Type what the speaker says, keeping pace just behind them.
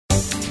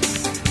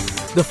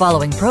The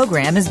following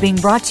program is being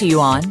brought to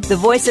you on the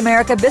Voice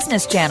America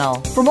Business Channel.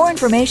 For more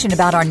information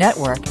about our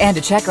network and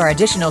to check our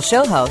additional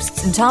show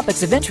hosts and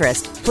topics of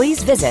interest,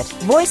 please visit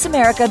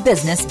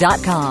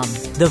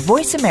voiceamericabusiness.com. The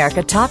Voice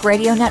America Talk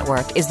Radio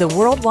Network is the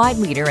worldwide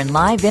leader in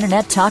live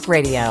Internet talk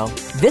radio.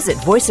 Visit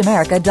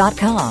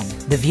voiceamerica.com.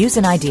 The views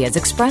and ideas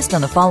expressed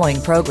on the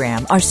following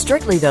program are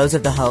strictly those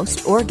of the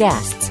host or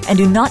guests and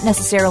do not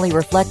necessarily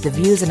reflect the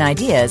views and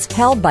ideas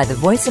held by the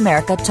Voice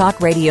America Talk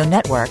Radio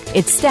Network,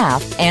 its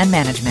staff, and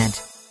management.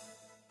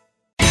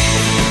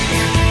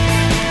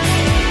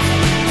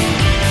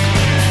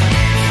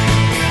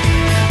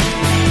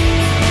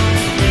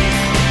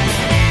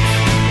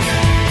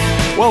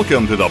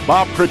 Welcome to the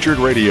Bob Pritchard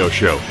Radio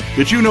Show.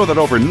 Did you know that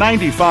over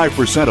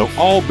 95% of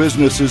all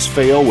businesses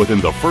fail within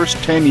the first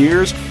 10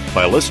 years?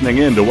 By listening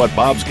in to what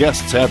Bob's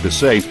guests have to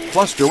say,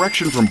 plus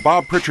direction from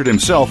Bob Pritchard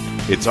himself,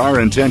 it's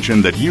our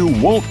intention that you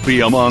won't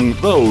be among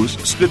those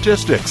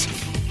statistics.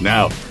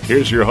 Now,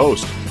 here's your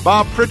host,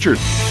 Bob Pritchard.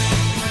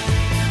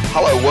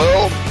 Hello,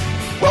 world.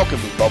 Welcome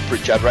to the Bob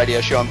Pritchard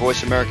Radio Show on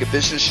Voice America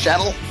Business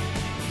Channel.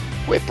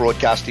 We're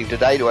broadcasting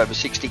today to over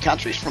 60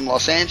 countries from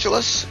Los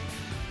Angeles,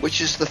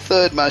 which is the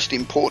third most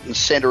important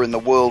center in the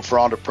world for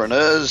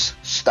entrepreneurs,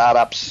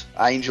 startups,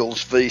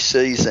 angels,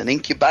 VCs, and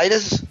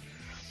incubators.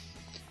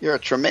 You're a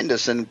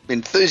tremendous and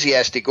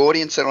enthusiastic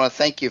audience, and I want to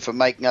thank you for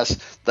making us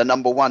the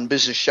number one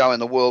business show in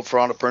the world for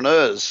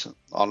entrepreneurs,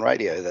 on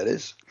radio, that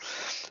is.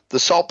 The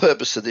sole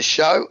purpose of this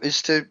show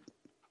is to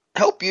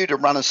help you to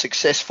run a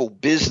successful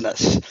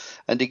business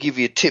and to give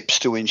you tips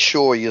to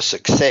ensure your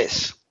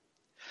success.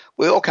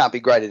 We all can't be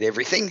great at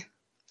everything,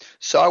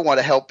 so I want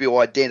to help you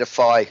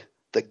identify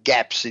the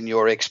gaps in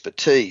your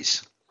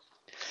expertise.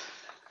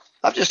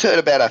 I've just heard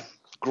about a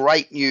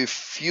great new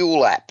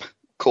fuel app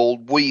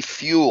called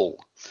WeFuel,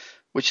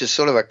 which is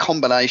sort of a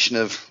combination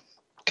of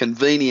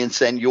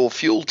convenience and your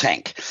fuel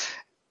tank.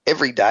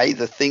 Every day,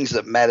 the things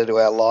that matter to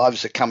our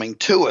lives are coming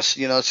to us.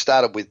 You know, it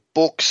started with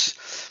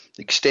books,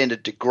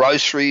 extended to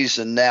groceries,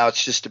 and now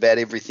it's just about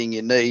everything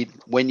you need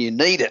when you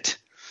need it.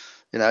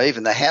 You know,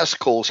 even the house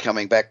calls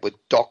coming back with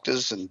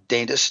doctors and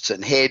dentists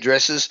and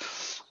hairdressers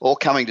all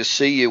coming to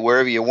see you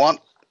wherever you want,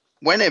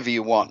 whenever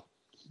you want,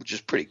 which is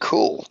pretty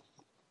cool.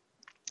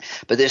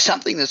 But there's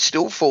something that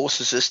still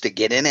forces us to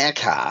get in our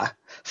car,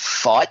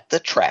 fight the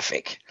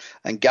traffic,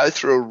 and go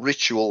through a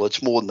ritual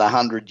that's more than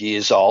 100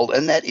 years old,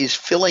 and that is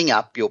filling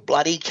up your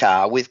bloody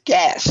car with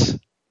gas.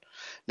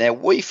 Now,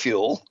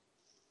 WeFuel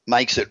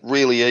makes it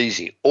really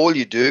easy. All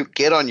you do,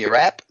 get on your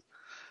app,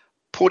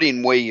 put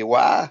in where you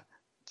are,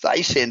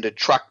 they send a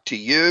truck to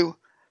you,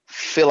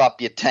 fill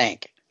up your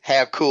tank.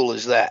 How cool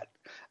is that?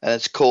 And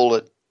it's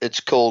called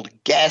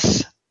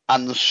Gas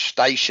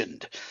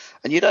Unstationed.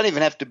 And you don't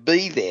even have to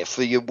be there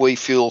for your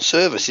WeFuel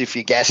service if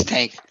your gas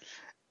tank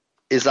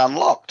is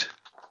unlocked.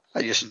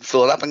 They just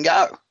fill it up and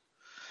go.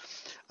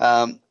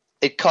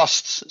 It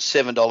costs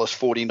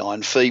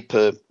 $7.49 fee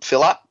per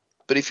fill up,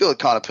 but if you're the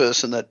kind of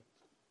person that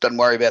doesn't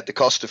worry about the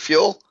cost of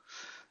fuel,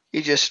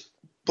 you just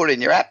put in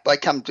your app, they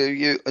come to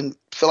you and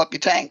fill up your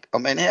tank. I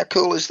mean, how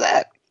cool is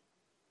that?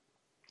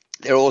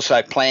 There are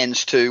also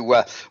plans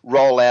to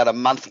roll out a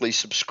monthly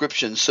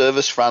subscription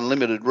service for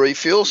unlimited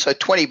refuel, so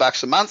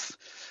 $20 a month,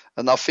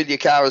 and they'll fill your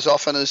car as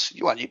often as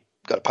you want. You've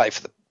got to pay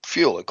for the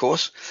fuel, of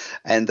course,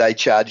 and they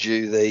charge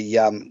you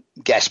the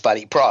gas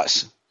buddy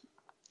price.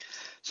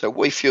 So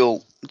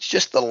WeFuel, it's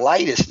just the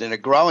latest in a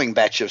growing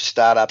batch of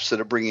startups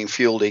that are bringing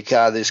fuel to your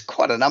car. There's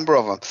quite a number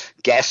of them.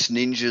 Gas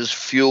Ninjas,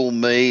 Fuel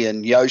Me,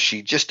 and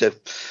Yoshi, just to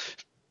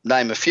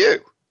name a few.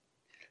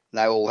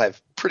 They all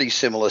have pretty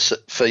similar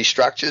fee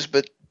structures,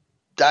 but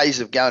days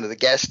of going to the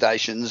gas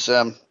stations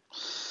are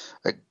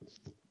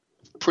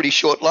pretty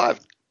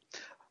short-lived.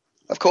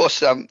 Of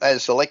course,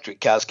 as electric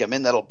cars come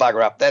in, that'll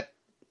bugger up that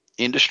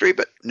industry,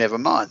 but never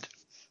mind.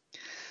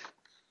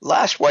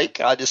 Last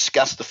week, I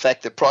discussed the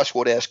fact that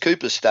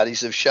PricewaterhouseCoopers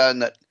studies have shown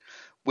that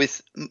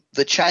with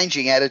the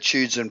changing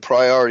attitudes and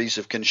priorities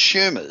of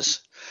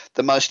consumers,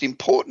 the most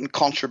important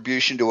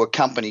contribution to a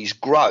company's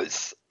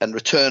growth and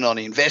return on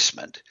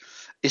investment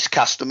is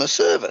customer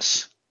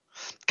service.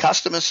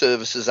 Customer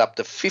service is up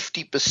to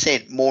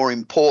 50% more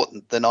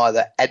important than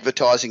either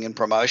advertising and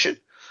promotion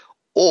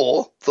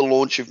or the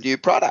launch of new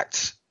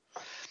products.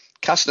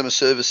 Customer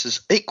service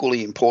is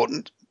equally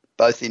important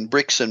both in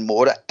bricks and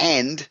mortar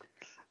and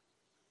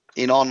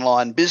in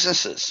online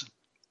businesses.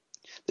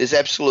 There's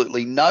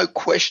absolutely no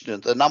question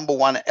that the number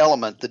one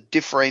element that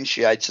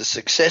differentiates a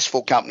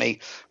successful company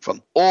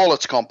from all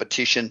its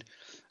competition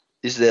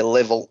is their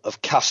level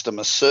of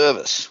customer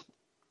service.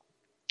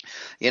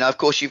 You know, of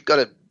course, you've got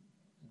to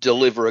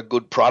deliver a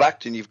good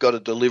product and you've got to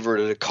deliver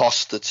it at a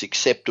cost that's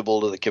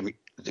acceptable to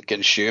the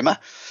consumer,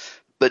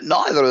 but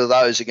neither of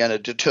those are going to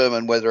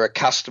determine whether a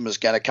customer is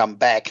going to come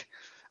back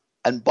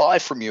and buy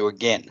from you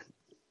again.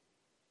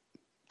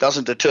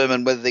 Doesn't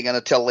determine whether they're going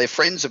to tell their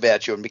friends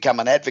about you and become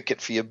an advocate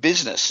for your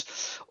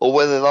business, or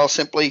whether they'll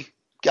simply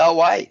go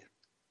away,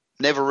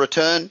 never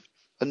return,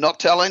 and not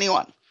tell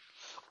anyone.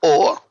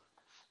 Or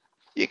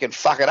you can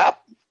fuck it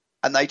up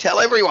and they tell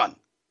everyone.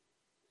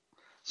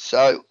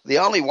 So the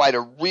only way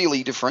to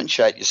really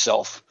differentiate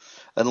yourself,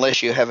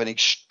 unless you have an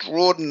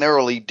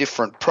extraordinarily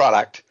different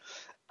product,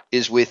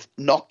 is with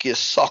knock your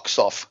socks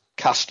off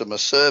customer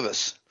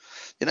service.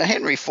 You know,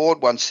 Henry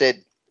Ford once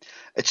said,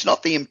 it's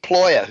not the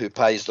employer who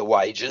pays the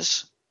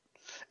wages.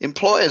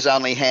 Employers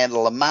only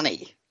handle the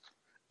money.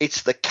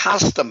 It's the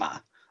customer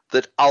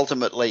that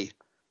ultimately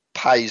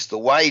pays the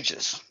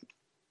wages.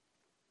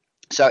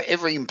 So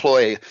every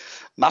employer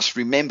must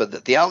remember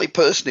that the only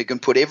person who can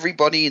put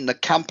everybody in the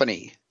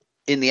company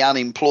in the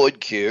unemployed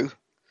queue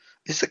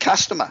is the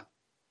customer.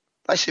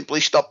 They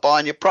simply stop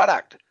buying your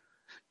product.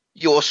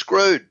 You're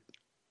screwed.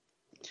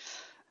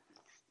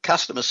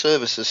 Customer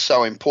service is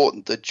so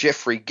important that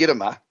Jeffrey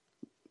Gitomer,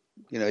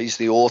 you know, he's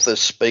the author,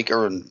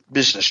 speaker, and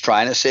business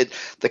trainer, said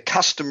the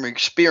customer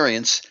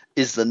experience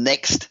is the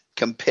next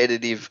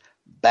competitive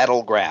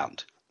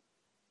battleground.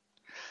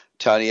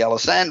 Tony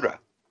Alessandra,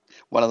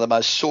 one of the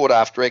most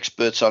sought-after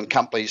experts on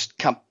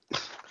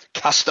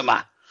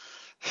customer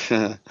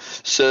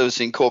service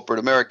in corporate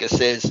America,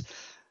 says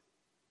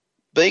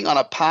being on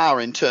a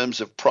par in terms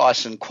of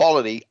price and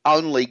quality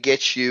only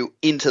gets you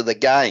into the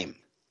game.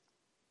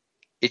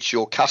 It's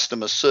your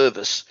customer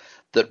service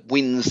that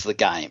wins the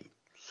game.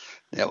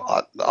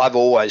 Now, I've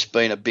always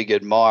been a big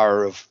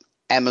admirer of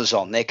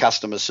Amazon. Their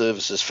customer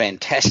service is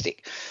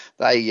fantastic.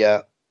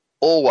 They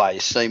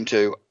always seem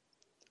to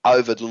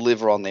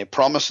over-deliver on their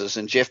promises.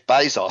 And Jeff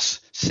Bezos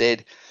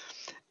said,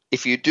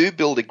 if you do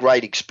build a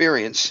great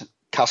experience,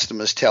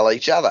 customers tell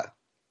each other.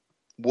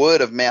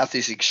 Word of mouth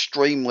is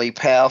extremely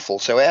powerful.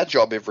 So our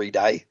job every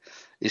day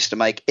is to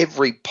make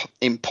every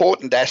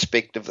important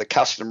aspect of the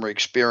customer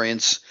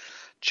experience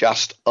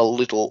just a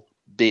little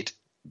bit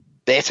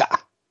better.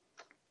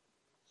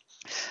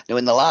 Now,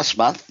 in the last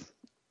month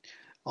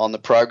on the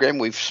program,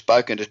 we've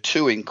spoken to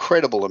two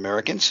incredible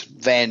Americans,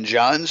 Van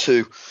Jones,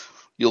 who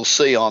you'll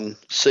see on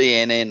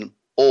CNN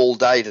all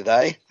day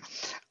today,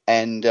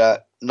 and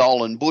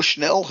Nolan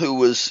Bushnell, who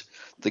was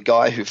the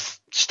guy who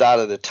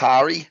started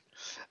Atari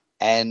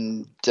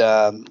and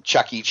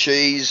Chuck E.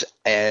 Cheese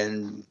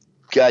and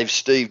gave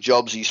Steve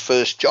Jobs his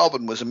first job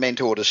and was a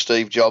mentor to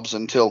Steve Jobs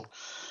until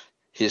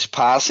his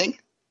passing.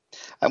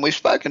 And we've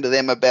spoken to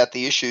them about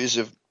the issues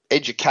of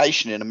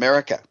education in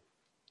America.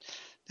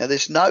 Now,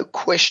 there's no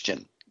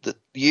question that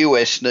the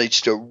US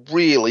needs to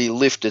really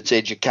lift its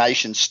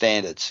education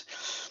standards.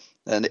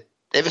 And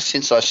ever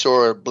since I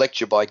saw a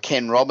lecture by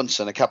Ken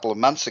Robinson a couple of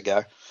months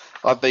ago,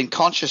 I've been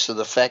conscious of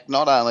the fact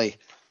not only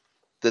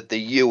that the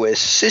US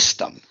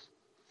system,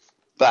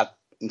 but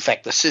in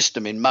fact the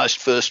system in most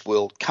first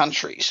world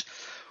countries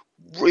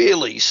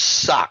really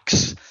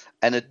sucks,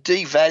 and it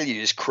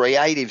devalues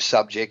creative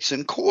subjects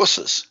and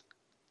courses.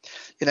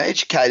 You know,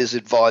 educators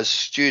advise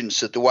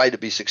students that the way to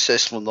be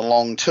successful in the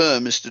long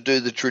term is to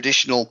do the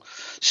traditional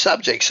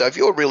subjects. So if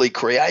you're really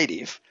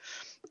creative,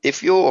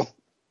 if you're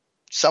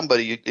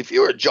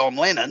a John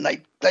Lennon,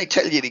 they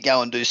tell you to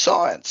go and do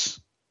science.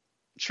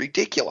 It's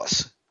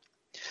ridiculous.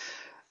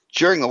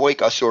 During the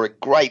week, I saw a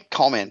great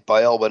comment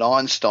by Albert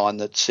Einstein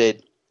that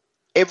said,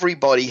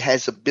 everybody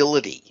has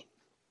ability,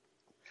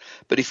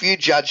 but if you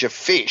judge a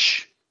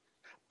fish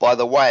by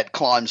the way it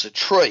climbs a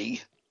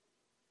tree,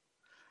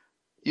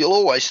 you'll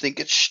always think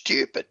it's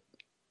stupid.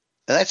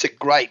 And that's a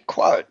great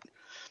quote.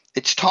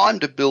 It's time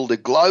to build a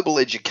global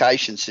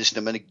education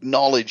system and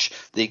acknowledge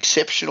the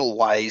exceptional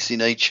ways in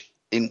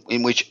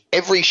which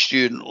every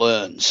student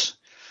learns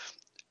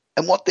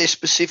and what their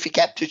specific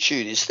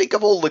aptitude is. Think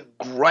of all the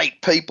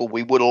great people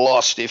we would have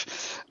lost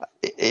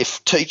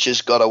if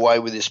teachers got away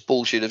with this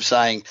bullshit of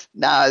saying,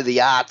 no,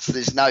 the arts,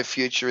 there's no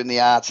future in the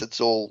arts, it's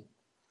all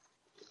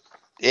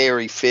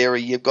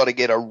airy-fairy. You've got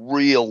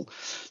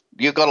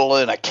to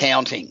learn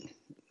accounting.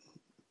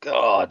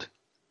 God.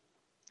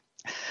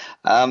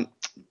 I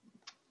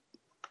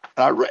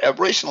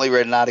recently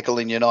read an article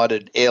in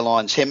United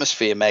Airlines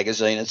Hemisphere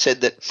magazine. It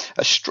said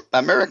that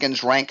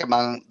Americans rank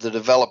among the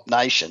developed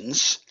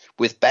nations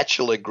with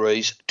bachelor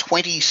degrees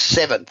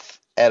 27th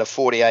out of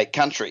 48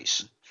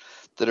 countries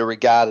that are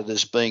regarded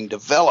as being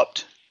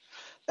developed.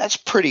 That's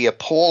pretty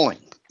appalling.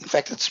 In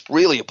fact, it's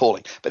really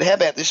appalling. But how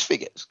about this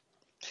figure?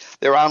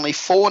 There are only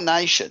 4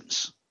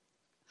 nations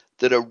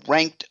that are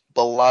ranked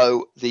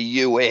below the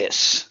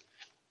US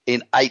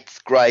in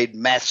 8th grade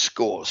math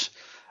scores.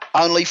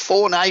 Only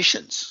 4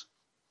 nations.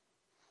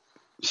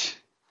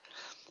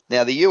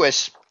 Now, the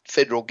US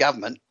federal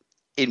government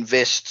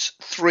invests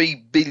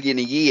 $3 billion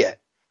a year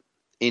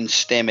in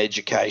STEM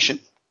education,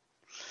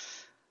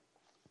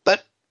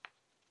 but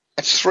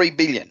that's $3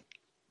 billion.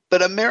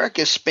 But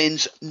America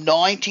spends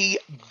 $90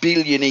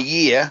 billion a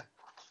year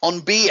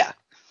on beer.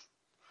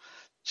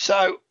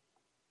 So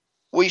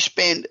we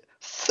spend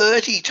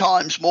 30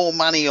 times more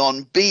money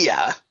on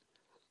beer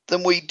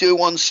than we do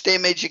on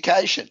STEM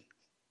education.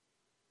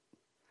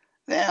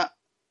 Now,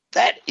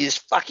 that is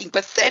fucking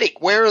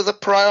pathetic. Where are the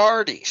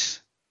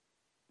priorities?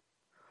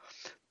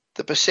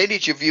 The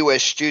percentage of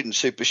US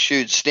students who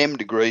pursued STEM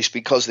degrees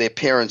because their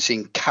parents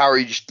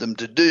encouraged them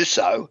to do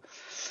so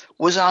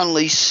was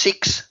only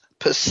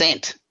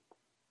 6%.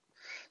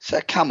 So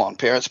come on,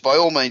 parents, by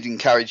all means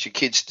encourage your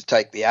kids to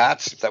take the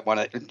arts if they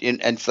want to,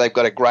 and if they've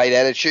got a great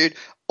attitude,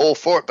 all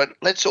for it. But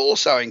let's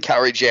also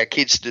encourage our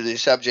kids to do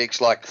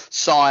subjects like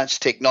science,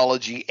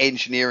 technology,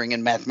 engineering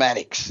and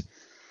mathematics.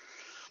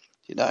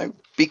 You know,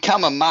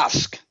 become a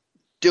Musk,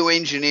 do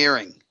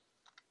engineering.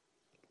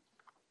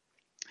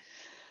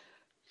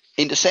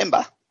 In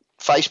December,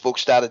 Facebook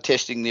started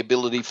testing the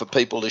ability for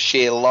people to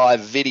share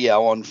live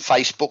video on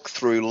Facebook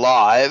through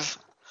Live,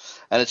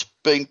 and it's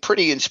been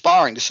pretty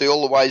inspiring to see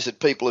all the ways that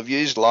people have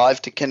used Live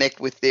to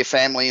connect with their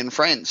family and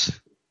friends.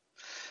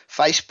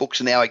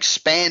 Facebook's now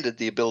expanded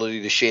the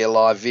ability to share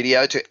live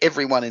video to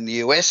everyone in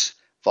the US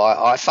via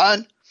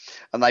iPhone,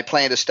 and they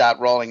plan to start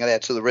rolling it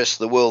out to the rest of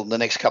the world in the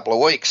next couple of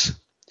weeks.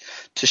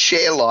 To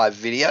share live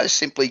video,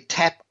 simply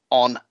tap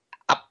on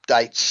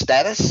Update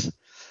Status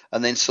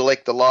and then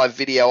select the live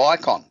video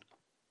icon.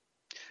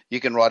 You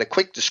can write a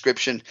quick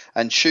description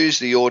and choose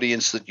the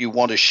audience that you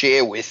want to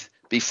share with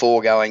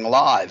before going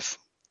live.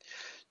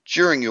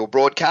 During your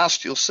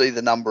broadcast, you'll see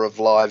the number of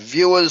live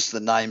viewers, the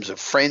names of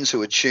friends who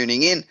are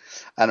tuning in,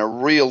 and a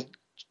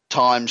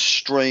real-time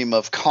stream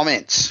of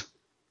comments.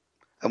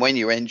 And when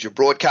you end your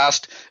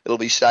broadcast, it'll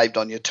be saved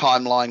on your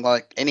timeline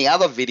like any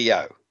other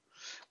video,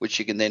 which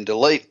you can then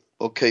delete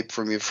or keep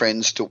for your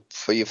friends to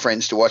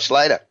watch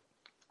later.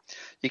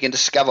 You can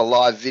discover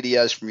live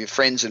videos from your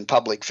friends and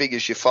public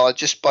figures you follow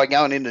just by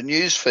going into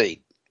Newsfeed.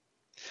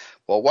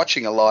 While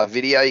watching a live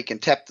video, you can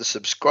tap the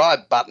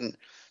subscribe button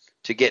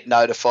to get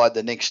notified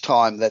the next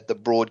time that the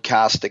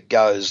broadcaster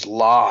goes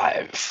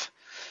live.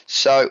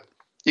 So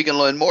you can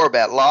learn more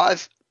about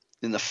Live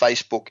in the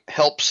Facebook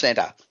Help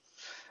Center.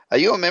 Are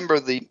you a member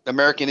of the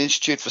American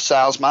Institute for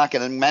Sales,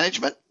 Marketing and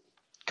Management?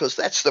 Because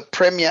that's the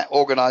premier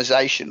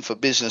organization for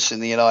business in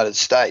the United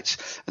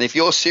States. And if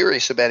you're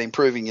serious about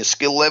improving your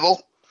skill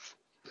level,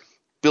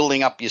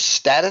 building up your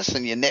status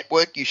and your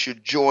network, you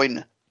should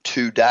join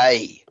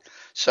today.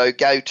 So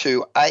go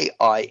to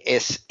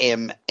AISMMUS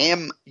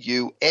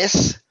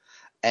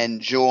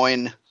and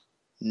join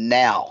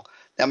now.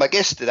 Now, my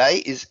guest today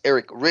is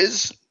Eric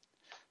Ries,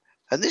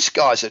 and this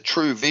guy's a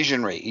true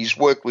visionary. He's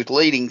worked with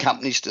leading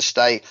companies to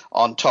stay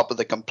on top of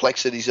the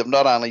complexities of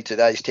not only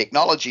today's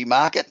technology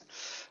market,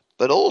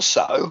 but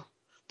also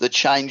the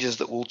changes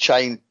that will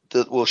shape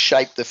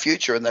the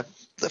future. And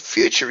the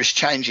future is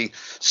changing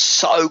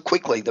so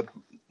quickly. The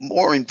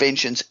more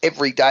inventions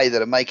every day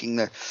that are making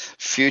the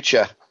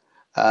future,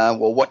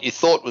 what you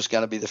thought was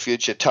going to be the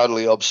future,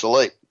 totally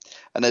obsolete.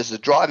 And as the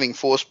driving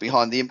force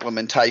behind the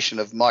implementation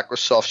of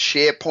Microsoft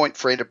SharePoint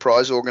for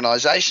enterprise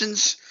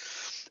organizations,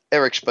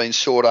 Eric's been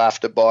sought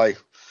after by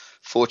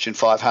Fortune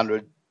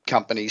 500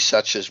 companies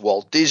such as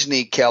Walt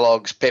Disney,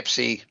 Kellogg's,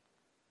 Pepsi,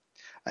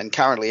 and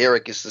currently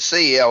Eric is the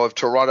CEO of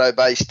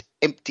Toronto-based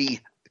Empty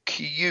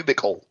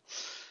Cubicle,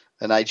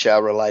 an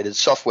HR-related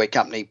software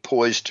company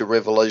poised to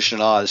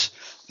revolutionize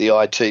the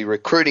IT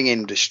recruiting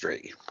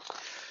industry.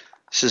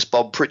 This is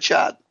Bob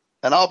Pritchard,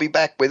 and I'll be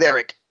back with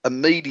Eric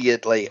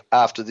immediately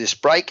after this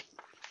break,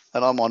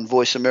 and I'm on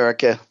Voice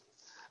America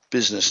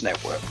Business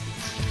Network.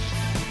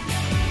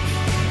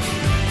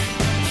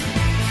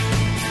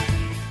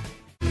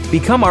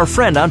 Become our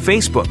friend on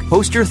Facebook.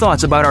 Post your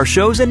thoughts about our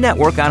shows and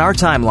network on our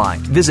timeline.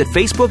 Visit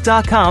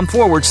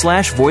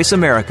facebook.com/Voice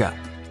America.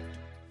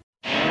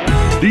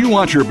 Do you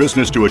want your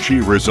business to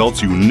achieve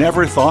results you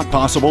never thought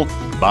possible?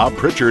 Bob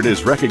Pritchard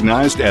is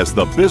recognized as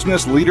the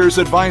Business Leader's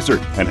Advisor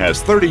and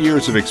has 30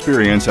 years of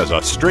experience as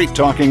a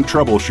straight-talking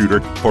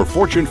troubleshooter for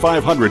Fortune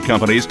 500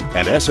 companies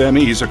and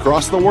SMEs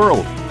across the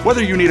world.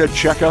 Whether you need a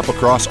checkup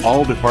across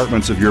all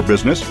departments of your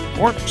business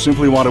or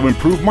simply want to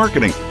improve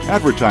marketing,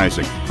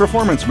 advertising,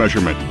 performance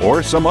measurement,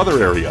 or some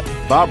other area,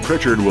 Bob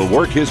Pritchard will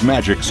work his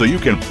magic so you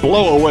can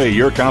blow away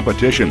your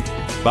competition.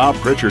 Bob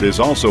Pritchard is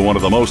also one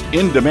of the most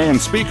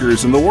in-demand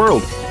speakers in the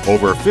world.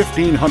 Over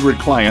 1,500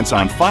 clients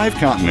on 5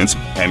 continents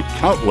and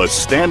countless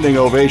standing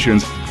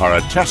ovations are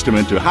a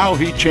testament to how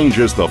he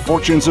changes the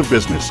fortunes of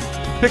business.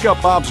 Pick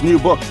up Bob's new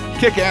book,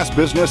 Kick-Ass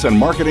Business and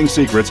Marketing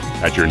Secrets,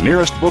 at your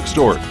nearest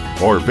bookstore,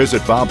 or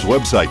visit Bob's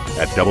website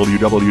at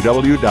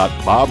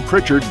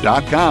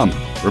www.bobpritchard.com.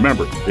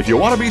 Remember, if you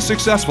want to be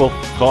successful,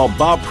 call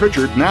Bob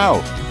Pritchard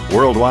now.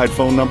 Worldwide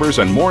phone numbers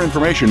and more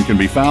information can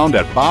be found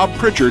at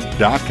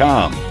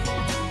bobpritchard.com.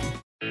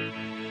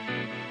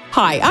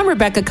 Hi, I'm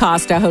Rebecca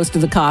Costa, host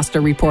of the Costa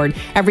Report,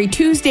 every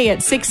Tuesday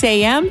at 6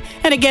 a.m.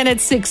 and again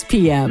at 6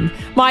 p.m.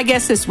 My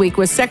guest this week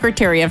was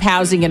Secretary of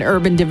Housing and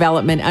Urban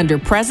Development under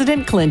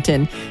President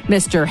Clinton,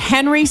 Mr.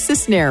 Henry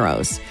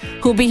Cisneros,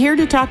 who'll be here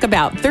to talk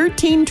about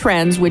 13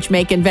 trends which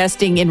make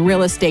investing in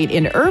real estate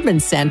in urban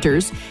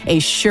centers a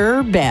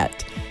sure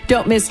bet.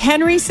 Don't miss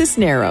Henry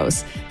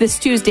Cisneros this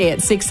Tuesday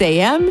at 6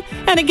 a.m.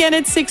 and again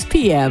at 6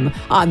 p.m.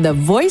 on the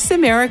Voice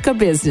America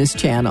Business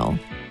Channel.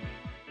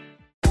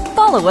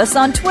 Follow us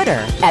on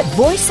Twitter at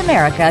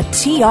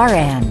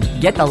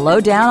VoiceAmericaTRN. Get the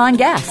lowdown on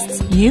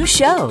guests, new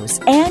shows,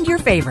 and your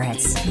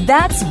favorites.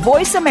 That's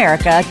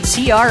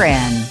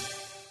VoiceAmericaTRN.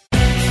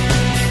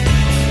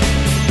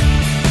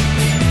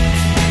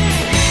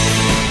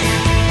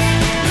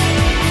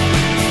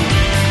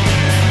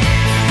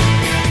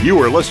 You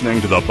are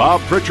listening to the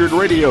Bob Pritchard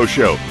Radio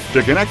Show.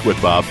 To connect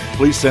with Bob,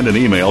 please send an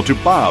email to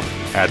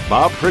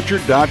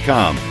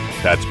bob@bobpritchard.com.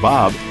 That's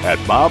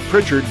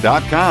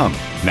bob@bobpritchard.com.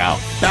 Now,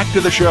 back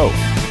to the show.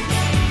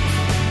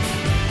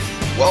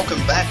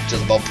 Welcome back to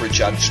the Bob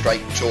Pritchard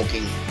Straight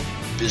Talking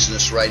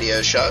Business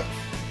Radio Show.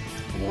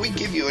 We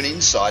give you an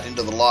insight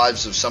into the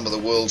lives of some of the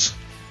world's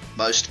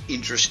most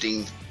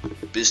interesting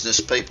business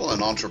people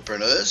and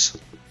entrepreneurs.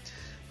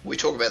 We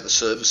talk about the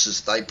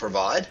services they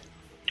provide,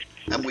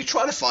 and we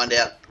try to find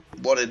out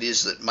what it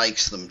is that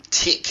makes them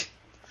tick.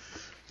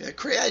 You know,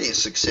 creating a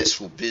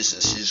successful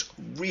business is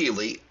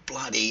really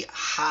bloody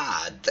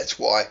hard. That's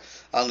why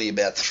only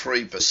about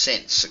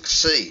 3%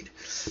 succeed.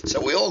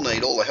 So we all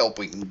need all the help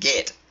we can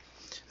get.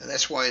 And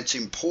that's why it's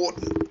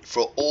important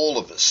for all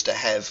of us to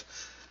have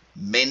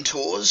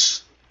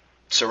mentors,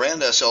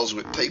 surround ourselves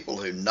with people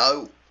who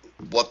know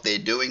what they're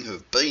doing,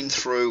 who've been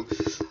through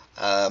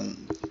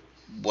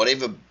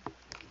whatever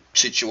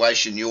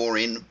situation you're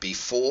in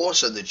before,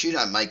 so that you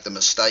don't make the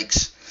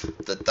mistakes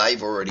that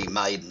they've already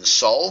made and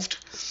solved.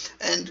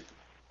 And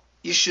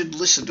you should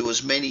listen to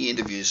as many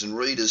interviews and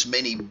read as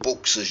many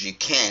books as you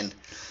can,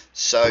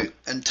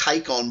 and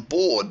take on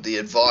board the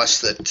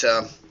advice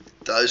that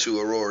those who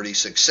are already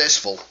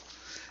successful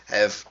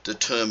have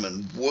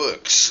determined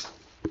works.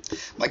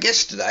 My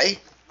guest today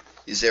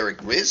is Eric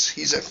Riz.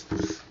 He's a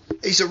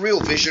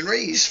real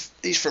visionary.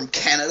 He's from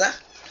Canada,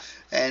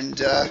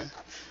 and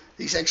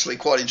he's actually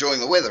quite enjoying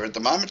the weather at the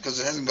moment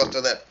because it hasn't got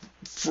to that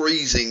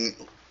freezing.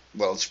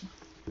 Well, it's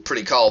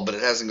pretty cold, but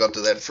it hasn't got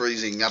to that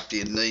freezing up to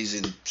your knees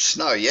in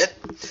snow yet.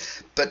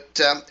 But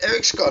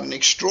Eric's got an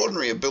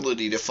extraordinary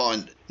ability to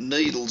find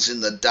needles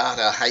in the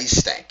data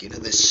haystack. You know,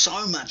 there's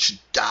so much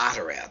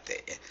data out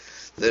there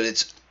that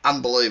it's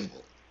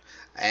unbelievable.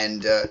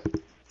 And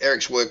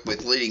Eric's worked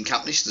with leading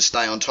companies to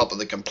stay on top of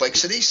the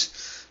complexities,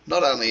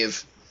 not only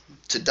of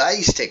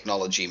today's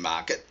technology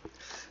market,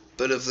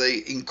 but of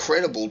the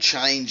incredible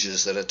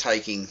changes that are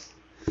taking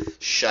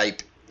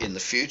shape in the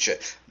future.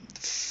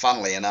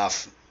 Funnily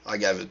enough, I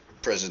gave a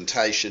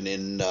presentation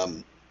in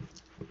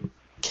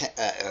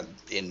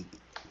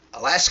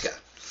Alaska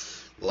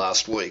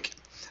last week,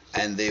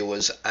 and there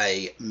was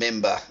a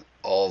member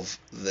of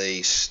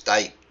the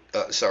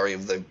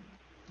of the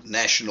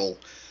National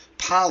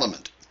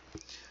Parliament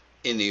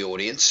in the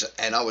audience,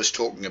 and I was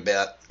talking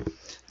about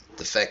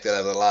the fact that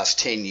over the last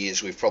 10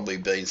 years we've probably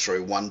been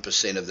through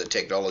 1% of the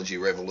technology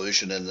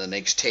revolution, and the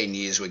next 10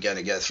 years we're going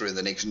to go through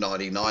the next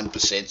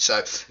 99%. So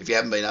if you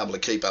haven't been able to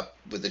keep up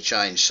with the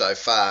change so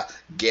far,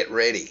 get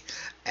ready.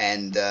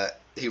 And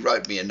he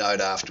wrote me a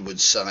note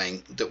afterwards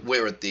saying that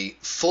we're at the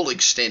full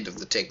extent of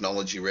the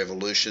technology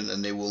revolution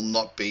and there will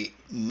not be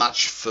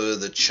much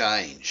further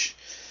change.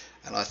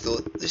 And I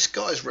thought, this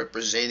guy's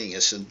representing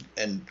us, and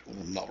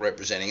well, not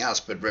representing us,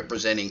 but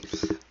representing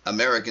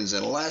Americans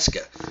in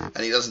Alaska,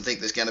 and he doesn't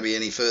think there's going to be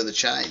any further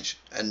change.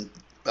 And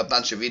a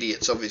bunch of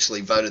idiots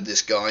obviously voted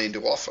this guy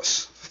into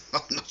office.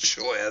 I'm not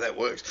sure how that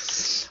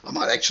works. I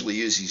might actually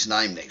use his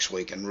name next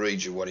week and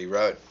read you what he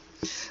wrote.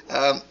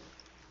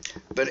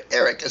 But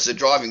Eric, as the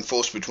driving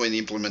force between the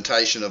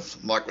implementation of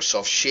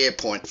Microsoft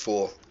SharePoint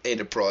for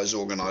enterprise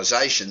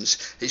organizations,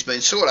 he's been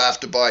sought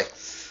after by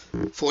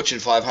Fortune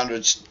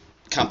 500's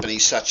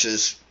companies such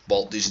as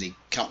Walt Disney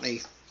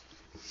Company,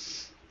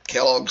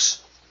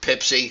 Kellogg's,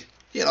 Pepsi,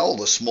 all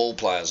the small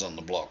players on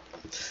the block.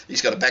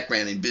 He's got a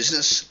background in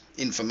business,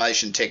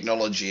 information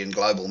technology and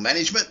global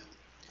management.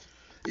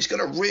 He's got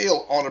a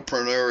real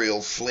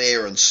entrepreneurial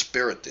flair and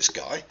spirit, this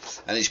guy,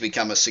 and he's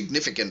become a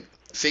significant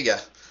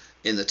figure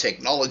in the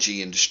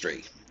technology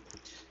industry.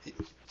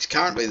 He's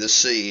currently the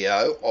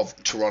CEO of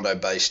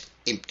Toronto-based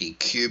Empty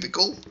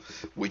Cubicle,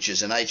 which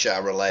is an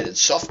HR-related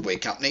software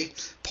company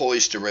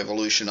poised to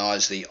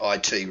revolutionise the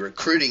IT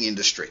recruiting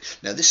industry.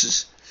 Now, this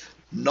is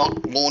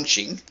not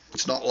launching.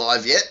 It's not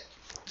live yet.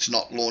 It's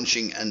not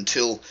launching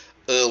until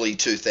early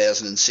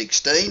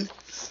 2016.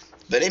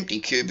 But Empty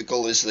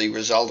Cubicle is the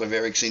result of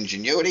Eric's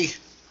ingenuity,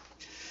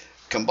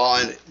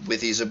 combined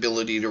with his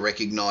ability to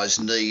recognise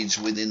needs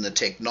within the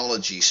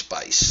technology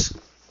space.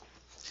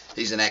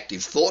 He's an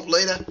active thought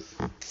leader,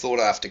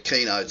 sought-after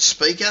keynote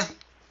speaker,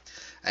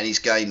 and he's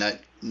gained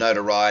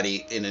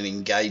notoriety as an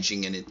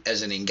engaging and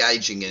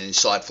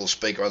insightful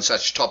speaker on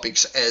such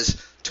topics as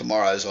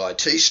tomorrow's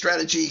IT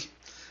strategy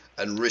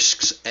and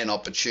risks and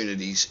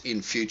opportunities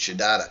in future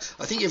data.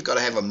 I think you've got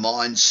to have a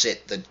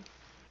mindset that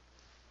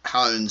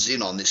hones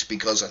in on this,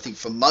 because I think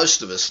for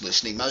most of us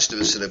listening, most of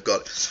us that have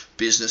got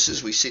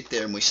businesses, we sit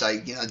there and we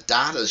say,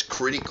 data is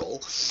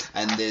critical,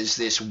 and there's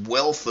this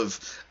wealth of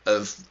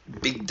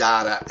big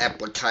data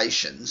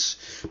applications,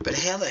 but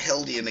how the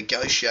hell do you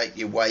negotiate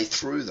your way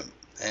through them?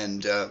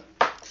 And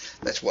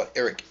that's what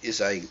Eric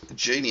is a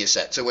genius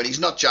at. So when he's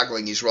not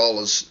juggling his role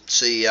as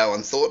CEO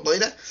and thought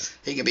leader,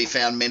 he can be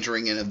found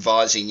mentoring and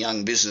advising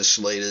young business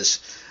leaders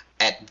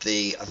at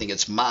the, I think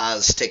it's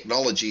Mars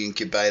Technology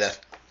Incubator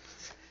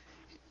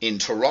in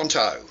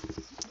Toronto.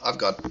 I've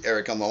got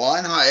Eric on the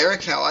line. Hi,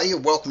 Eric. How are you?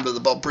 Welcome to the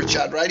Bob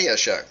Pritchard Radio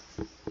Show.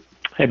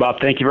 Hey, Bob.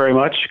 Thank you very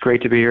much.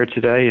 Great to be here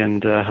today,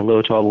 and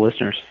hello to all the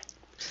listeners.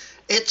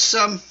 It's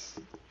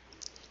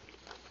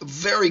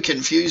very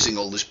confusing,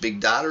 all this big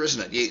data,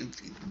 isn't it?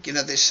 You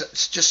know,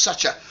 there's just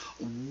such a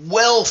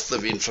wealth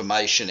of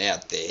information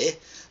out there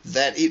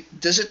that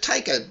does it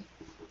take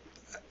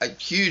a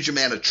huge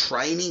amount of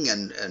training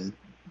and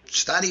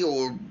study,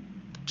 or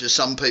do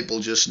some people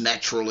just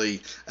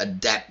naturally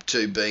adapt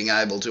to being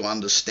able to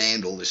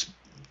understand all this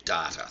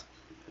data?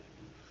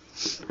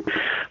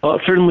 Well,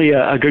 it's certainly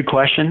a good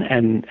question,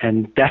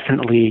 and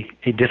definitely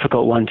a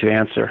difficult one to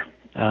answer.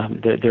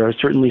 There are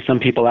certainly some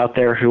people out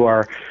there who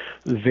are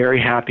very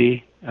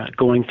happy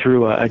going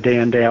through a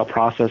day-in, day-out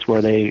process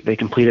where they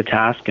complete a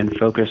task and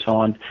focus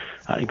on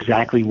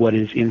exactly what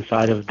is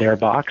inside of their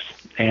box.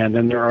 And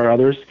then there are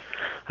others,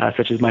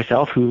 such as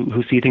myself,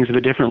 who see things a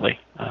bit differently.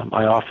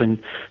 I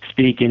often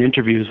speak in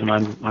interviews when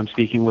I'm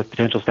speaking with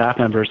potential staff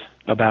members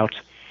about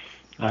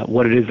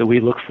what it is that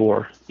we look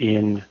for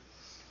in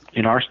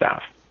our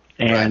staff.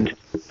 And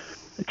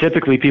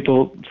typically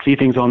people see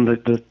things on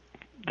the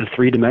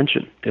three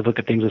dimension. They look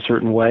at things a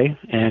certain way,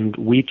 and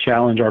we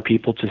challenge our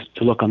people to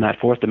look on that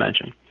fourth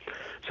dimension.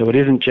 So it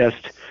isn't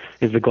just,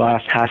 is the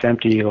glass half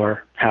empty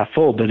or half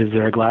full, but is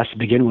there a glass to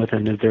begin with,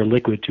 and is there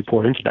liquid to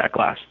pour into that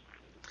glass?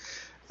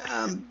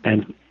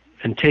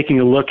 And taking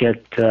a look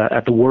at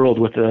the world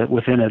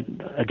within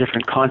a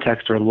different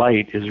context or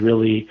light is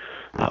really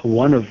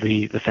one of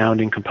the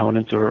founding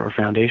components or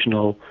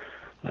foundational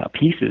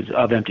pieces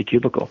of Empty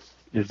Cubicle,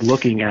 is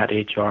looking at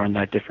HR in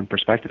that different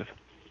perspective.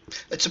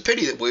 It's a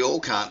pity that we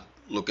all can't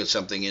look at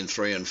something in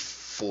 3 and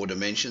 4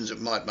 dimensions. It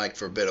might make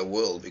for a better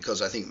world,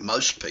 because I think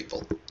most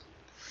people,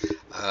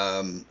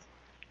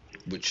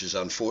 which is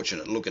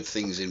unfortunate, look at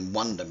things in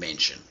 1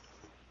 dimension.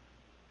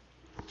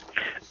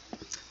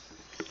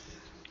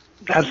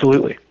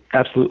 Absolutely.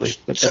 But So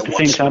at the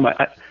same time,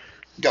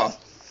 go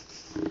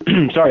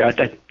on. Sorry,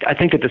 I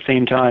think at the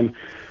same time,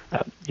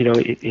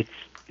 it's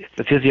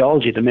the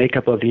physiology, the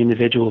makeup of the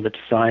individual that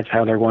decides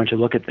how they're going to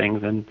look at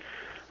things. And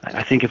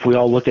I think if we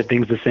all looked at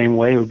things the same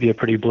way, it would be a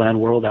pretty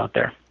bland world out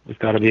there. We've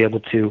got to be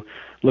able to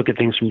look at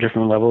things from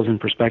different levels and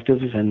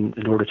perspectives, and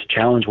in order to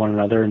challenge one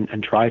another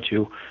and try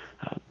to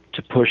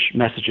push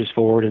messages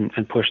forward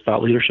and push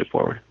thought leadership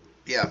forward.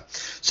 Yeah.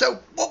 So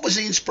what was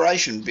the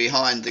inspiration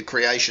behind the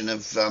creation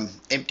of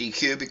Empty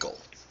Cubicle?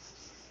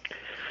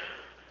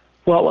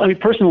 Well, I mean,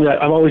 personally,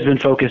 I've always been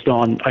focused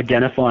on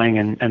identifying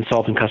and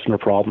solving customer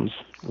problems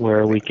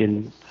where we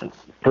can,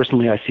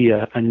 personally, I see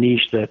a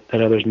niche that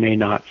others may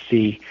not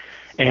see.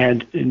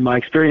 And in my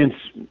experience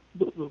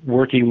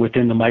working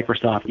within the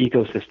Microsoft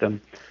ecosystem,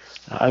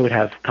 I would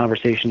have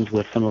conversations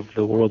with some of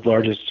the world's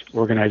largest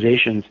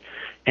organizations,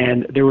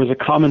 and there was a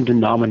common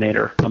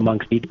denominator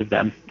amongst each of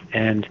them.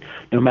 And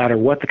no matter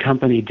what the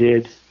company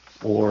did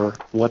or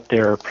what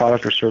their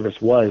product or service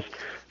was,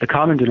 the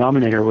common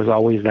denominator was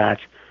always that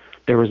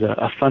there was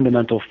a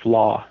fundamental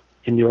flaw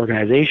in the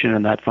organization,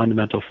 and that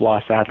fundamental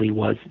flaw, sadly,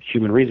 was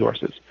human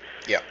resources.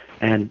 Yeah.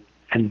 And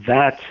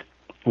that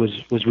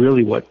was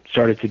really what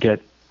started to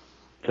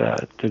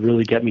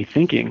really get me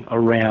thinking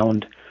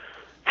around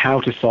how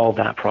to solve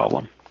that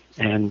problem.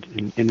 And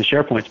in the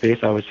SharePoint space,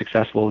 I was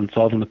successful in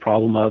solving the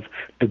problem of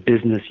the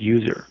business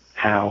user,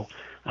 how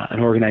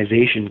an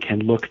organization can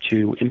look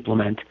to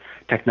implement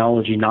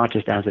technology not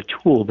just as a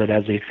tool, but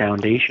as a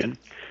foundation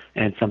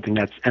and something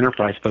that's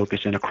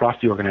enterprise-focused and across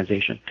the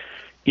organization.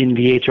 In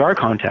the HR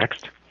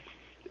context,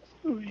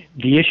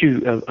 the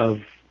issue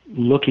of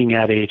looking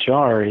at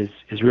HR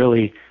is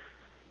really,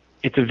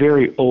 it's a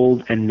very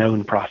old and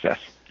known process.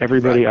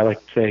 Everybody, I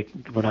like to say,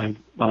 when I'm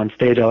on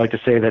stage, I like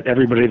to say that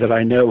everybody that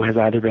I know has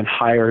either been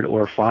hired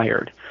or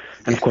fired.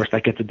 And of course,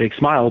 that gets a big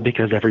smile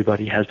because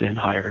everybody has been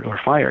hired or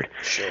fired.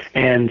 Sure.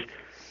 And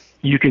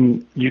you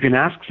can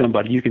ask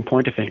somebody, you can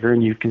point a finger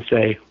and you can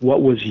say,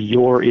 what was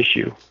your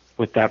issue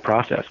with that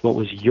process? What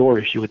was your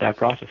issue with that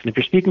process? And if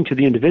you're speaking to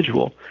the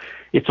individual,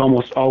 it's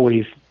almost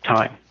always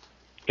time.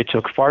 It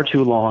took far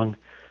too long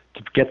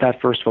to get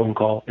that first phone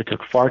call. It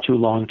took far too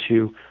long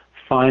to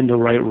find the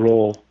right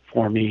role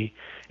for me.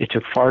 It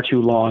took far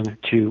too long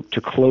to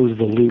close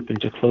the loop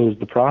and to close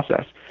the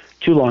process.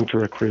 Too long to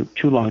recruit,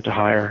 too long to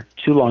hire,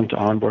 too long to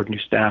onboard new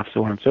staff,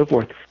 so on and so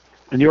forth.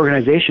 And the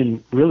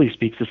organization really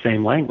speaks the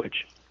same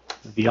language.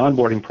 The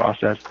onboarding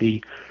process,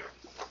 the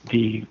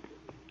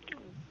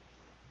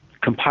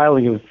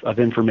compiling of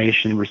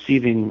information,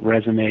 receiving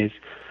resumes,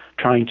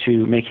 trying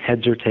to make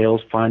heads or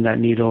tails, find that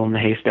needle in the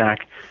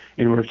haystack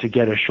in order to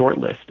get a short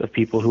list of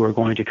people who are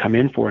going to come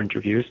in for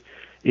interviews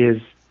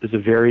is a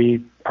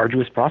very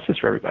arduous process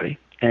for everybody.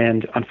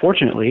 And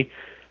unfortunately,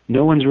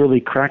 no one's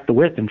really cracked the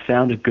whip and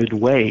found a good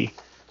way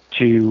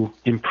to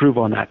improve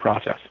on that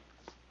process.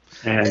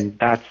 And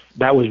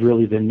that was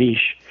really the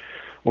niche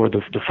or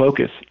the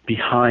focus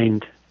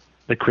behind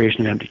the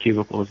creation of Empty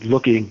Cubicle, is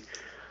looking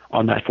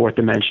on that fourth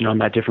dimension, on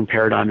that different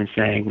paradigm, and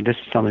saying this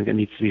is something that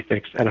needs to be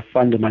fixed at a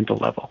fundamental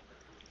level.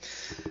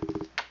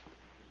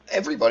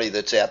 Everybody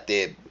that's out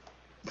there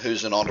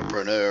who's an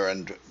entrepreneur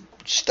and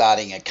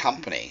starting a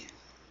company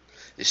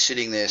is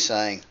sitting there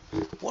saying,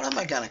 what am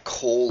I going to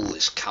call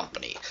this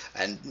company?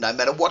 And no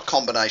matter what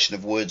combination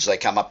of words they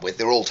come up with,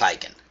 they're all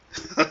taken.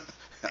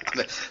 I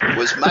mean,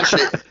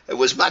 it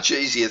was much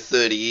easier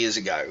 30 years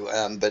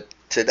ago, but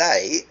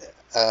today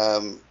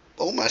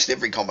almost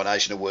every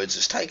combination of words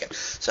is taken.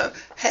 So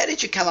how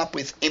did you come up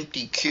with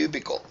empty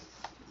cubicle?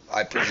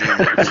 I presume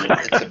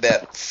it's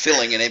about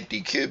filling an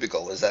empty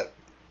cubicle. Is that?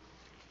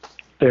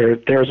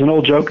 There's an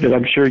old joke that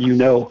I'm sure you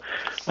know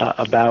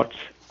about,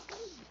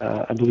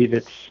 I believe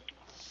it's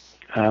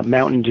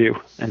Mountain Dew,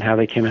 and how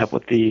they came up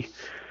with the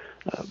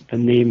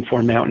name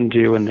for Mountain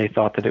Dew, and they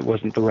thought that it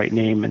wasn't the right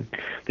name, and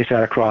they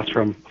sat across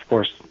from, of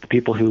course, the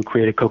people who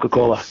created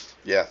Coca-Cola.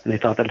 Yeah. And they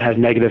thought that it has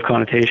negative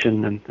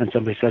connotation, and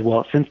somebody said,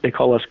 well, since they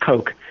call us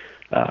Coke,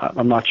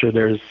 I'm not sure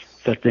there's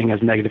such thing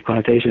as negative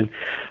connotation.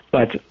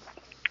 But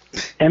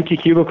empty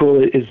cubicle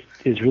is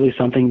really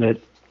something that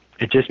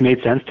it just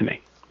made sense to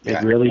me.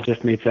 It really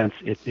just made sense.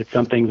 It's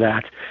something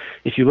that,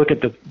 if you look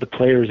at the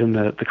players in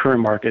the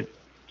current market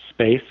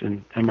space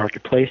and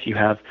marketplace, you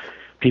have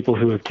people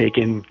who have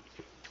taken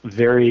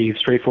very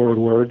straightforward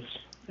words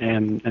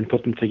and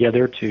put them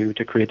together to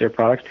create their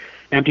products.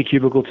 Empty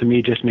cubicle to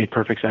me just made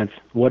perfect sense.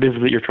 What is it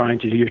that you're trying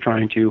to do? You're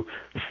trying to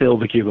fill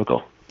the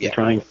cubicle. Yeah. You're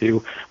trying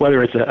to,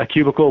 whether it's a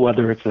cubicle,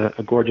 whether it's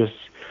a gorgeous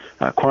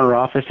corner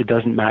office, it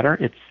doesn't matter.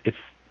 It's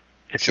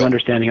Sure.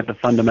 Understanding at the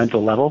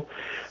fundamental level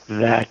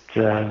that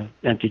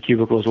empty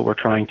cubicle is what we're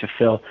trying to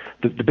fill.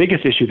 The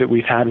biggest issue that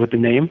we've had with the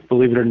name,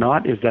 believe it or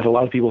not, is that a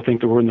lot of people think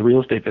that we're in the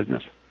real estate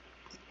business.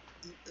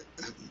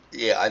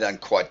 Yeah, I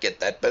don't quite get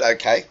that, but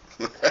okay.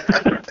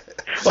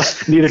 Well,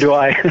 neither do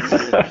I.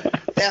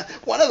 Now,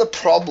 one of the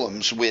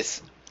problems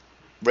with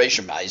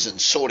resumes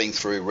and sorting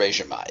through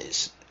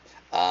resumes,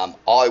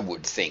 I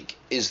would think,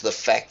 is the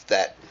fact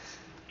that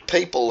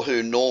people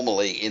who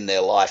normally in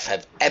their life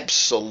have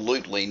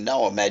absolutely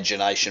no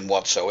imagination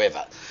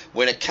whatsoever,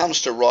 when it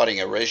comes to writing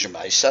a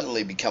resume,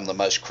 suddenly become the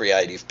most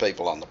creative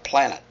people on the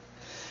planet.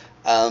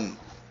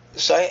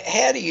 So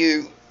how do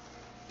you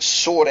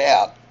sort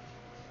out,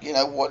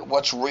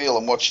 what's real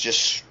and what's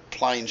just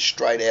plain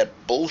straight out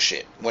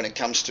bullshit when it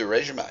comes to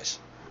resumes?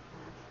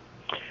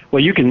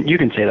 Well, you can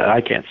say that.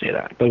 I can't say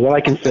that. But what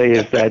I can say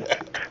is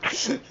that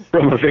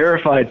from a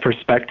verified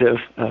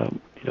perspective,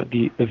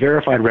 the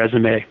verified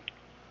resume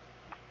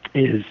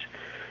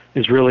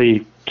is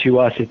really, to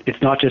us,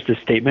 it's not just a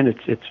statement.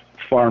 It's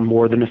far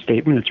more than a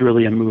statement. It's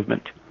really a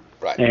movement.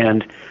 Right.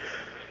 And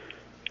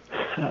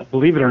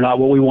believe it or not,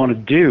 what we want to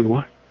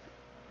do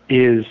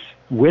is,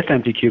 with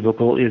Empty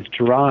Cubicle, is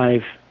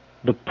drive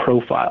the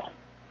profile.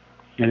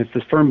 And it's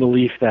this firm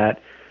belief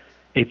that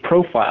a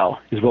profile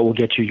is what will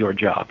get you your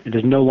job. It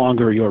is no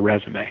longer your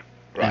resume.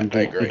 Right, and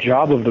I agree. The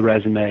job of the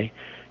resume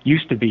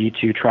used to be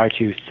to try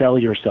to sell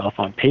yourself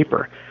on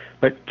paper.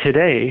 But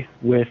today,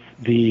 with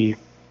the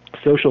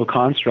social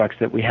constructs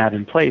that we have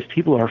in place,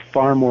 people are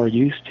far more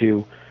used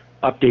to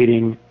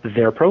updating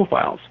their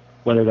profiles,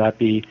 whether that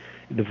be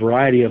the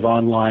variety of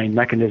online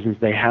mechanisms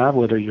they have,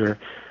 whether you're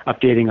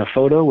updating a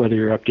photo, whether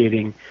you're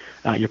updating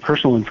your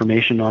personal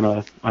information on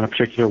a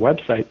particular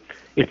website.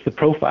 It's the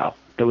profile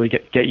that will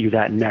get you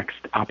that next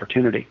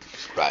opportunity.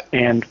 Right.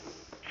 And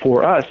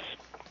for us,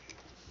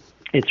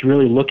 it's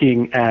really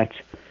looking at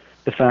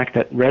the fact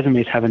that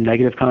resumes have a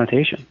negative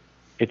connotation.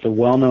 It's a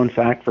well-known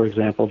fact, for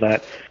example,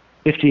 that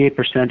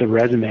 58% of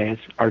resumes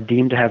are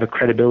deemed to have a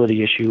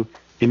credibility issue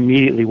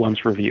immediately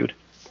once reviewed,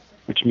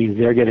 which means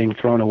they're getting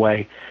thrown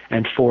away,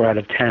 and 4 out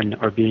of 10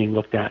 are being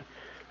looked at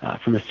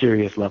from a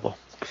serious level.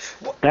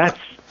 That's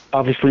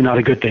obviously not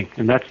a good thing,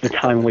 and that's the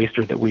time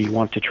waster that we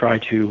want to try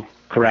to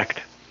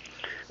correct.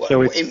 Well,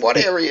 So in what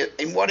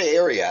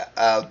area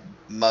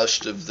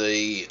most of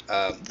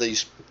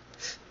these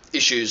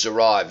issues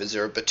arrive? Is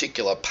there a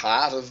particular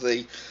part of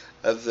the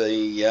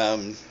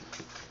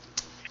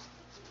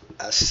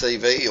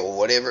CV or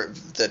whatever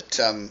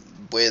that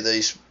where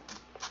these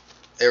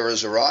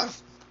errors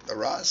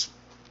arise?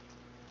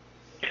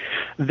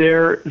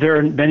 There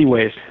are many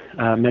ways,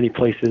 many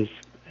places,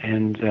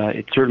 and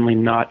it's certainly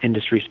not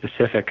industry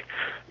specific.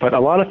 But a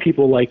lot of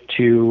people like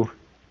to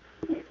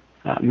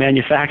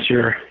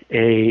manufacture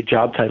a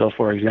job title,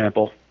 for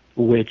example,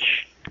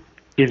 which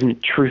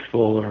isn't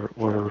truthful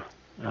or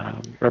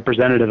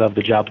representative of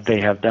the job that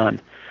they have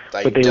done.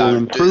 But they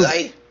don't, do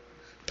they?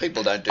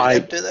 People don't do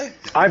that, do they?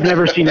 I've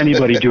never seen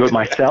anybody do it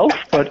myself,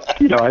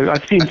 but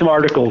I've seen some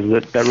articles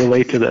that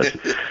relate to this.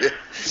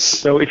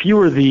 So if you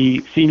were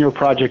the senior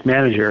project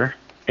manager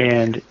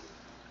and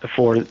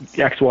for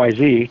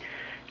XYZ,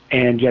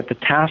 and yet the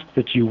tasks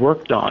that you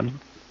worked on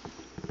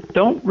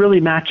don't really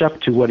match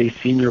up to what a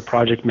senior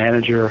project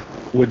manager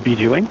would be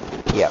doing,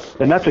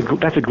 then that's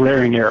a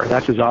glaring error.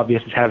 That's as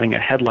obvious as having a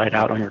headlight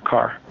out on your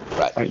car.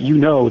 Right. You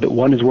know that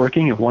one is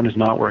working and one is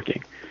not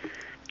working.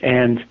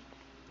 And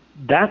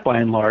that, by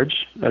and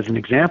large, as an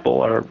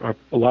example, are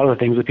a lot of the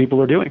things that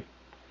people are doing.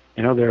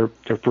 They're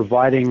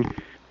providing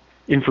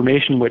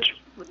information which,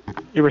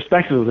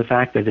 irrespective of the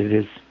fact that it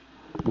is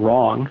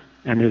wrong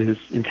and it is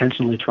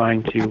intentionally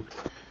trying to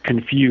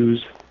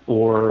confuse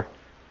or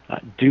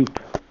dupe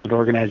an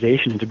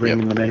organization into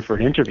bringing them in for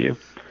an interview,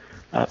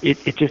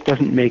 it just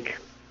doesn't make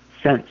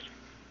sense.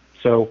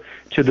 So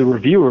to the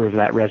reviewer of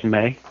that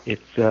resume,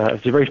 it's a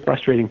very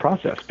frustrating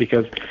process,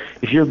 because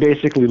if you're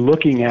basically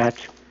looking at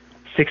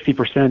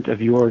 60%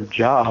 of your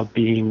job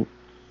being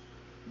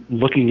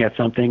looking at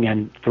something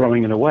and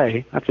throwing it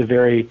away, that's a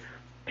very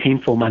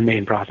painful,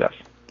 mundane process.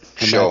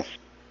 And Sure.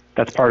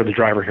 That's part of the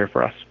driver here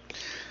for us.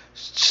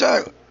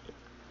 So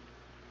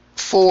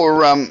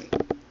for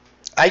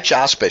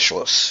HR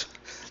specialists,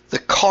 the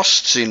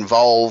costs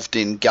involved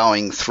in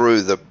going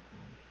through the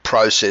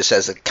process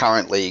as it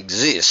currently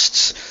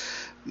exists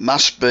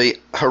must be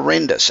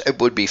horrendous. It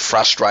would be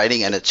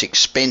frustrating, and it's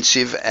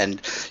expensive,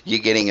 and you're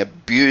getting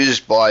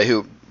abused by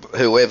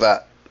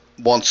whoever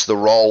wants the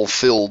role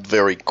filled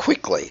very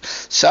quickly.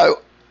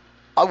 So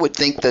I would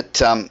think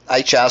that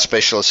HR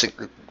specialists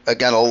are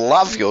going to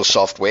love your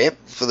software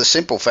for the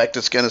simple fact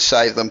it's going to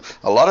save them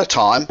a lot of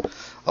time,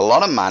 a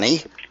lot of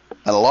money,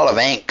 and a lot of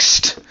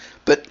angst.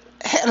 But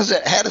how does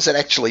it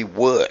actually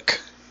work?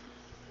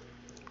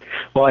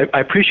 Well, I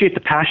appreciate the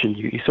passion.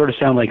 You sort of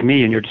sound like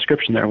me in your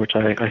description there, which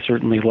I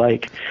certainly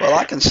like. Well,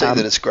 I can see that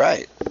it's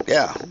great.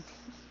 Yeah.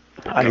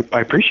 I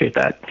appreciate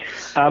that.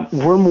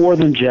 We're more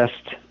than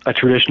just a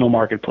traditional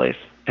marketplace,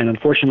 and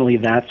unfortunately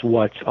that's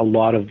what a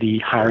lot of the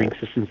hiring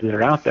systems that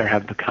are out there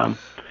have become.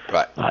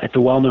 Right. It's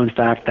a well-known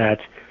fact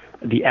that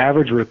the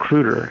average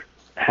recruiter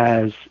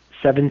has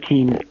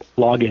 17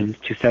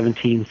 logins to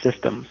 17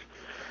 systems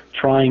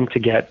trying to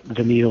get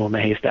the needle in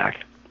the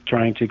haystack,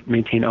 trying to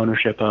maintain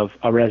ownership of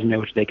a resume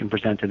which they can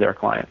present to their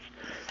clients.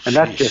 And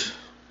that's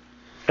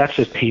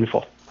just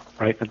painful,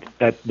 right?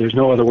 That there's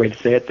no other way to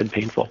say it than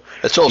painful.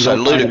 It's also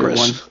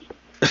ludicrous.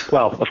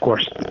 Well, of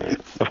course.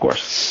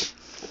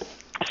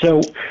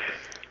 So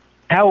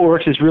how it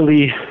works is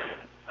really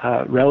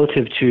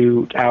relative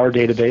to our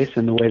database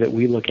and the way that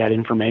we look at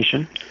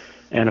information.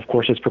 And of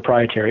course, it's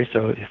proprietary.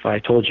 So if I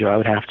told you, I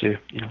would have to,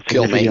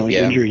 significantly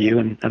injure you,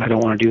 and I don't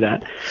want to do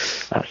that,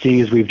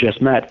 seeing as we've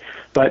just met.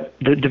 But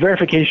the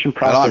verification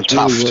process. And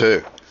I'm tough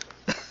too.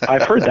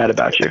 I've heard that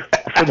about you.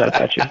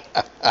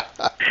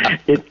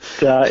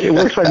 It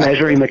works by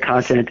measuring the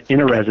content in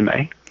a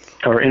resume,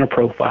 or in a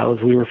profile,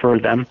 as we refer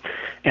to them,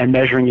 and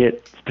measuring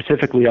it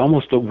specifically,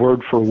 almost a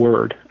word for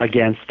word,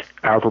 against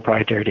our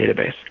proprietary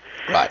database.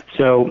 Right.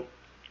 So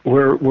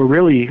we're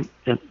really,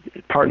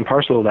 part and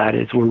parcel of that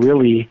is we're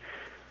really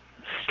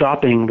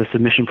stopping the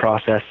submission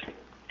process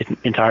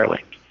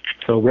entirely.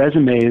 So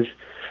resumes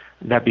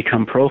that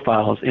become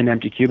profiles in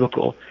Empty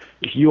Cubicle,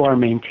 if you are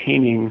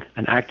maintaining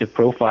an active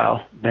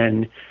profile,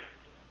 then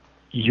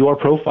your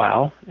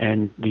profile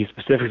and the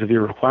specifics of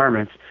your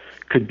requirements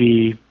could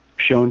be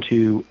shown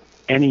to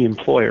any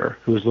employer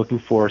who is looking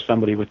for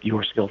somebody with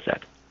your skill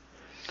set.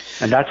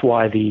 And that's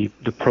why the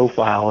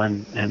profile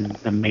and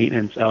the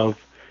maintenance of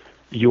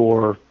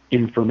your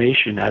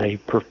information at a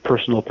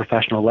personal,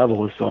 professional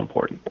level is so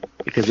important,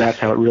 because that's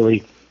how it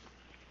really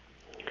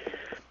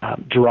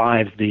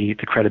drives the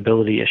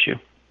credibility issue.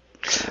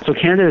 So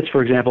candidates,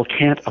 for example,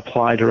 can't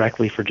apply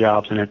directly for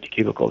jobs in Empty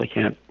Cubicle. They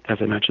can't,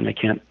 as I mentioned, they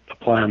can't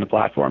apply on the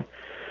platform.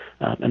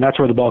 And that's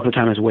where the bulk of the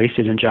time is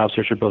wasted in job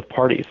search for both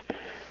parties.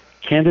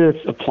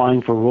 Candidates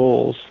applying for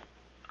roles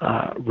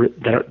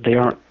that they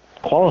aren't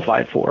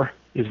qualified for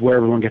is where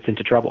everyone gets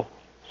into trouble.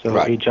 So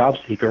a job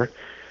seeker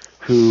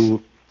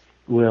who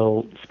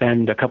will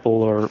spend a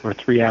couple or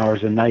 3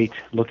 hours a night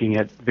looking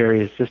at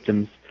various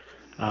systems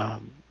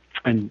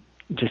and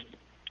just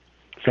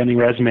sending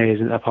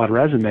resumes upon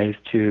resumes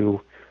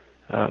to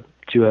a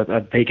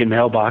vacant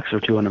mailbox or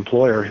to an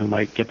employer who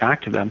might get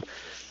back to them.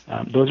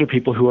 Those are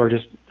people who are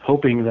just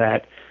hoping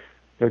that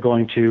they're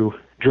going to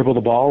dribble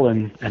the ball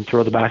and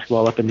throw the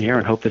basketball up in the air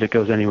and hope that it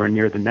goes anywhere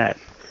near the net.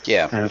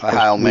 Yeah, and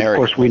Hail Mary. Of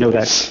course, we know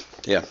that.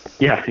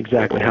 Yeah,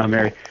 exactly, Hail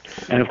Mary.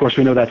 And of course,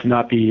 we know that to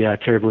not be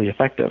terribly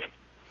effective.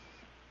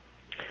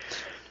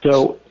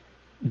 So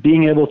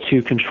being able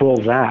to control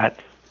that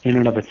in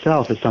and of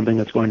itself is something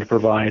that's going to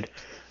provide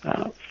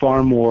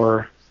far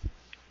more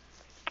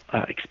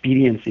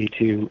expediency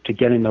to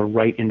getting the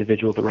right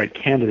individual, the right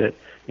candidate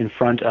in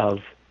front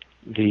of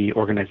the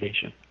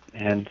organization.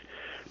 And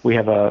we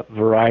have a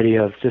variety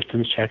of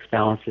systems, checks,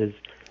 balances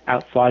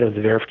outside of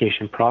the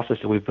verification process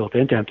that we've built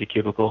into Empty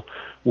Cubicle,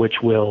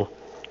 which will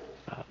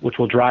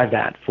drive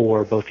that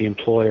for both the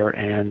employer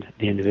and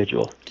the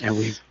individual. And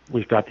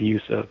we've got the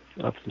use of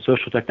some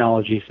social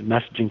technologies, some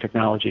messaging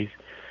technologies,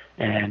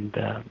 and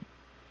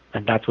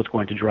that's what's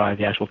going to drive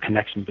the actual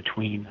connection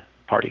between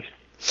parties.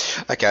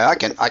 Okay, I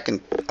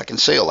can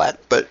see all that,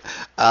 but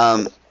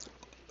it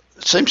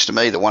seems to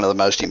me that one of the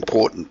most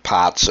important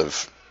parts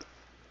of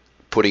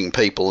putting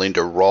people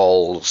into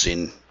roles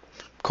in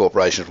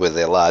corporations, whether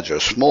they're large or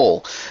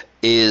small,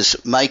 is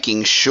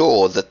making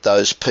sure that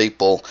those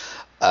people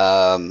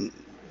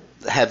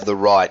have the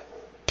right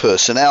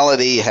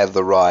personality, have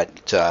the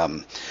right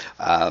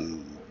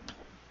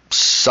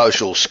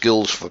social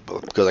skills,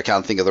 because I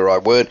can't think of the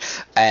right word,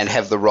 and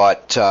have the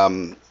right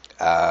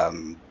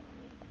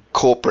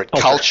corporate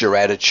culture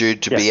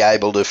attitude to be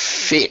able to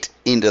fit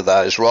into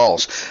those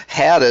roles.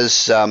 How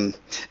does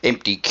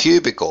Empty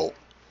Cubicle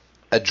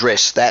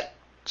address that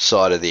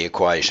side of the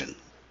equation?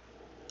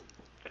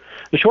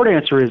 the short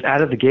answer is,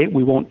 out of the gate,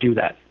 we won't do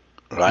that.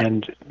 Right.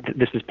 And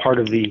this is part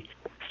of the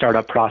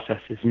startup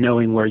process, is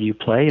knowing where you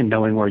play and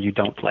knowing where you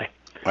don't play.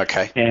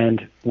 Okay.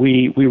 And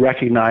we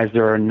recognize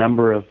there are a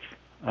number of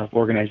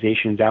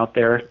organizations out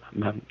there,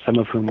 some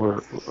of whom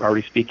we're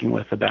already speaking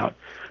with about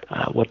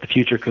what the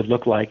future could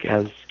look like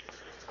as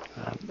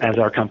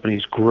our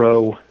companies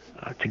grow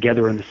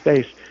together in the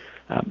space.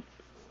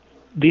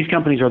 These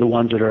companies are the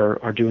ones that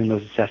are doing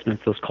those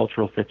assessments, those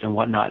cultural fits and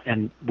whatnot,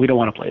 and we don't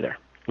want to play there.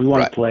 We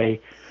want to play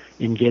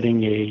in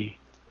getting a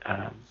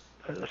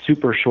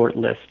super short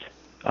list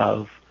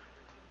of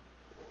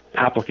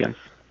applicants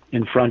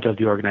in front of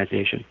the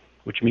organization,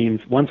 which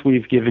means once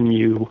we've given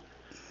you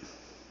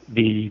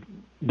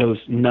those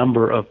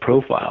number of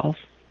profiles,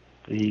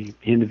 the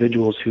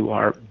individuals who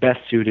are best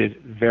suited,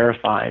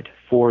 verified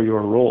for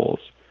your roles,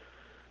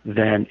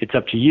 then it's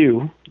up to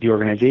you, the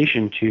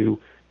organization, to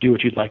do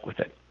what you'd like with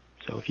it.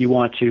 So if you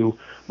want to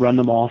run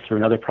them all through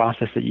another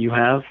process that you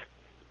have,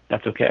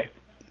 that's okay.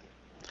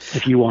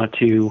 If you want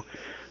to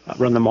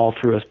run them all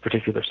through a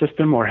particular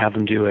system or have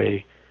them do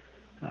an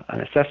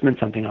assessment,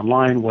 something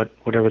online,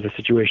 whatever the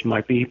situation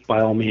might be, by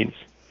all means.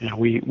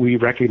 We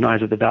recognize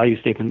that the value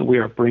statement that we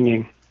are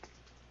bringing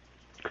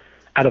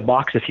out of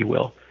box, if you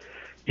will,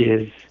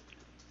 is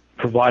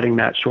providing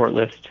that short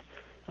list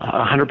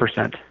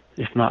 100%,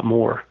 if not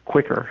more,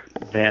 quicker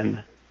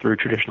than through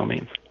traditional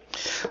means.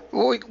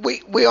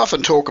 We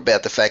often talk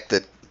about the fact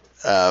that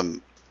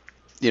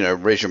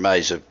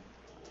resumes are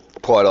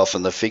quite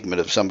often the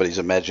figment of somebody's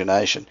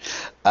imagination,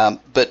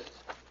 but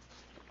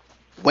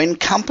when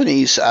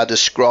companies are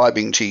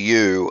describing to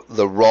you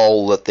the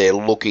role that they're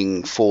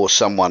looking for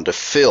someone to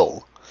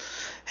fill,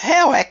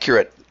 how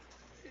accurate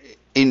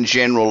in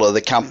general are the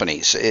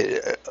companies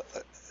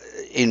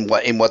in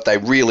what they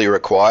really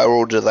require,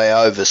 or do they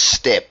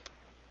overstep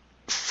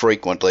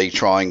frequently,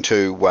 trying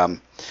to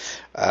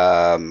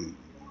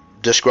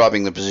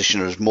describing the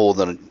position as more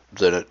than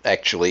it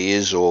actually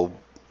is, or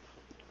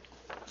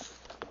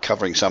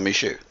covering some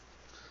issue?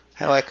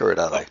 How accurate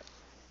are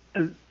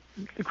they?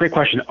 Great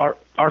question.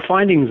 Our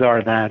findings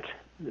are that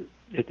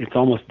it's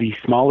almost the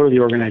smaller the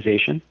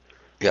organization,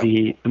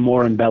 the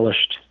more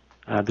embellished,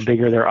 the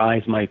bigger their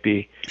eyes might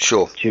be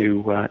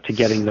to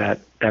getting that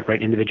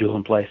right individual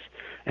in place.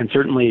 And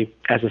certainly,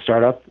 as a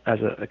startup, as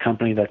a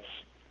company that's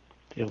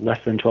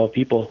less than 12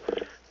 people,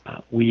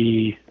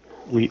 we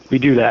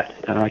do that,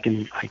 and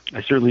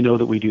I certainly know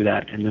that we do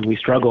that, and then we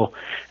struggle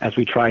as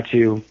we try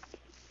to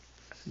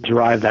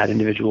drive that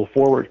individual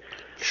forward.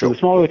 So the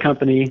smaller the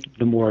company,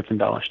 the more it's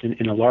embellished.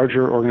 In a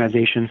larger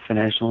organization,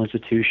 financial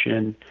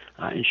institution,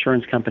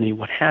 insurance company,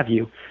 what have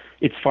you,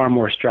 it's far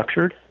more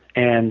structured.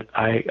 And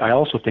I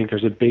also think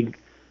there's a big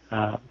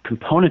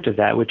component of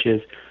that, which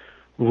is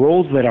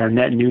roles that are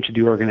net new to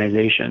the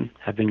organization,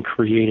 have been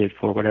created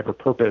for whatever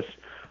purpose,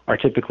 are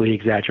typically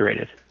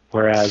exaggerated.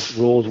 Whereas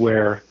roles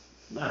where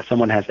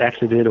someone has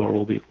exited or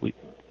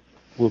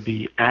will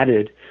be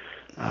added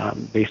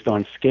based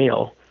on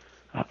scale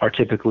are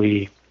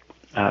typically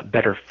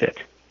better fit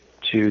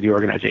to the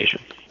organization.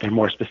 They're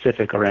more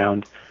specific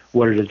around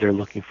what it is they're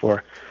looking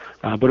for.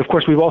 But of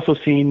course, we've also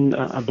seen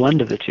a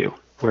blend of the two,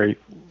 where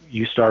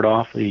you start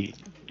off, as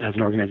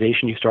an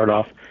organization, you start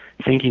off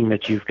thinking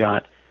that you've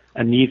got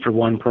a need for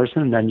one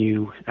person, and then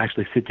you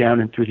actually sit down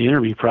and through the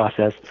interview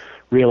process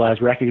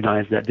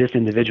recognize that this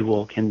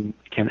individual can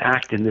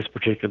act in this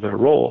particular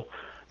role,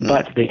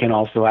 but they can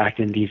also act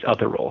in these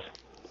other roles.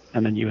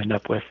 And then you end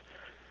up with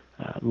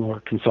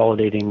more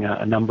consolidating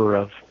a number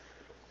of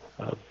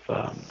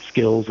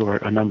skills or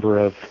a number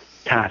of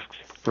tasks,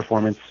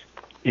 performance,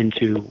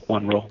 into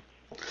one role.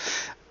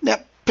 Now,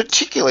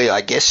 particularly,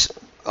 I guess,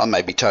 I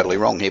may be totally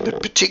wrong here,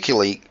 but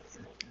particularly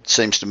it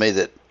seems to me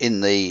that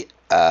in the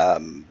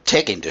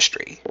tech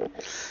industry,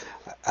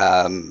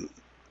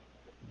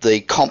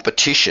 the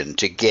competition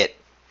to get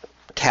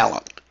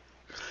talent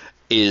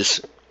is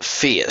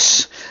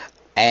fierce,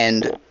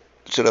 and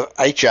sort of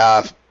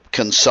HR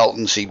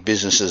consultancy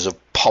businesses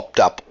have popped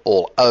up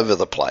all over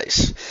the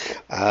place.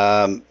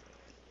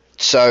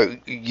 So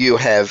you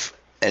have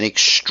an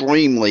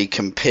extremely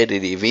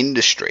competitive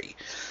industry.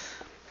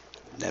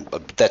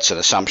 That's an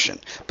assumption.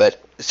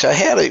 But so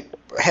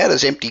how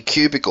does Empty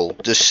Cubicle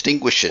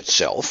distinguish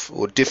itself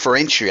or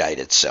differentiate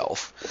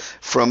itself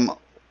from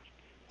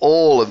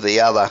all of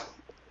the other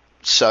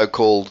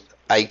so-called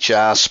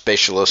HR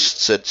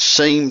specialists that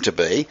seem to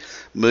be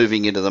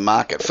moving into the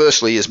market?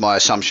 Firstly, is my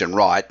assumption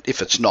right?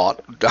 If it's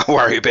not, don't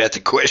worry about the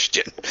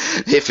question.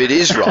 If it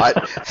is right,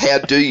 how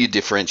do you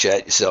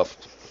differentiate yourself?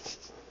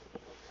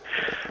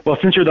 Well,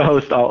 since you're the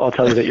host, I'll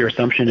tell you that your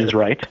assumption is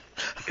right,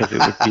 because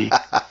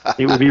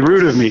it would be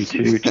rude of me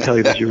to tell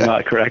you that you're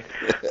not correct.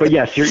 But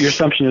yes, your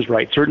assumption is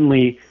right.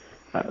 Certainly,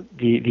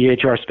 the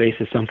HR space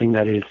is something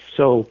that is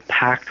so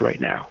packed right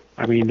now.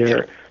 I mean,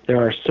 there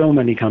are so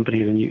many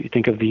companies, and you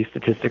think of the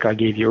statistic I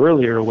gave you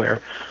earlier,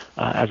 where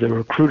as a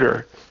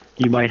recruiter,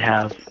 you might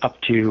have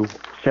up to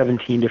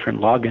 17 different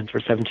logins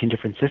for 17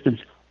 different systems,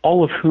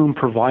 all of whom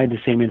provide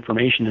the same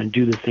information and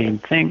do the same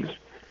things.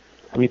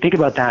 I mean, think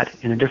about that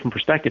in a different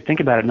perspective.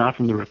 Think about it not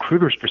from the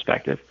recruiter's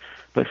perspective,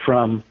 but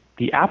from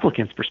the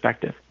applicant's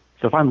perspective.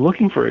 So if I'm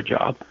looking for a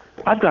job,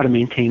 I've got to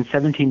maintain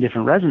 17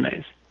 different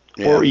resumes,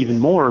 or even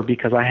more,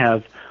 because I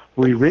have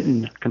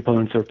rewritten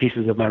components or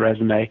pieces of my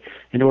resume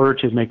in order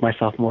to make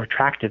myself more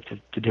attractive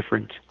to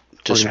different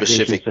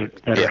organizations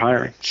that are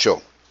hiring.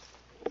 Sure.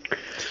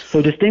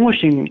 So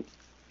distinguishing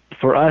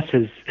for us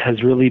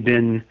has really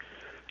been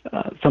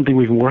something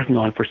we've been working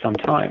on for some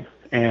time,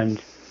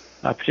 and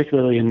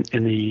particularly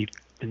in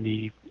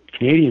the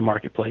Canadian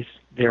marketplace,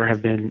 there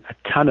have been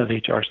a ton of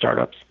HR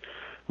startups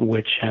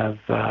which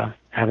have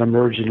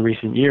emerged in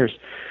recent years.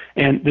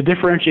 And the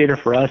differentiator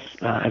for us,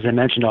 as I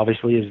mentioned,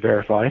 obviously, is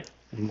Verify.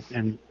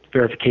 And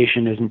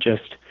verification isn't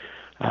just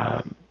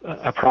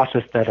a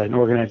process that an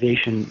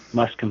organization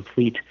must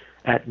complete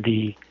at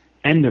the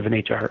end of an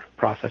HR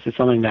process. It's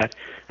something that,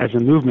 as a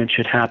movement,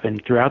 should happen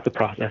throughout the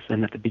process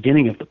and at the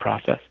beginning of the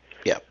process.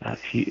 Yeah.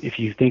 If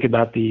you think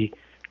about the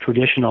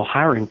traditional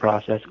hiring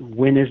process,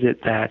 when is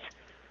it that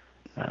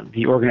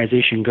the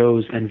organization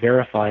goes and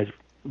verifies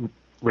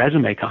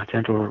resume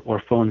content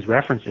or phones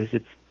references?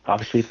 It's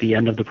obviously at the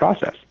end of the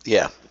process.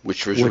 Yeah,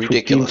 which was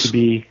ridiculous. Would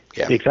seem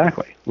to be,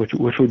 exactly, which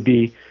would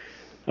be,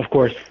 of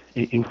course,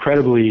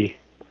 incredibly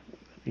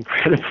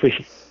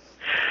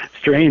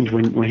strange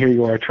when here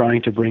you are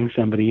trying to bring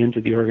somebody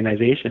into the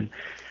organization,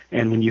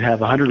 and when you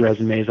have 100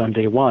 resumes on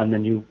day one,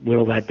 then you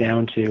whittle that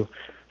down to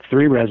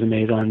 3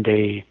 resumes on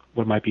day,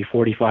 what might be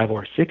 45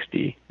 or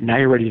 60. Now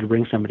you're ready to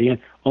bring somebody in.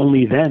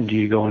 Only then do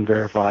you go and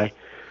verify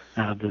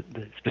the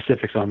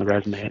specifics on the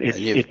resume.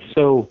 It's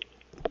so...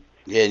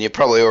 Yeah, and you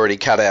probably already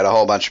cut out a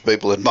whole bunch of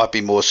people that might be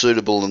more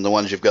suitable than the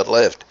ones you've got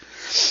left.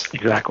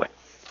 Exactly.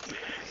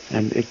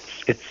 And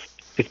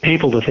it's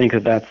painful to think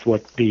that that's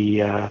what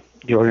the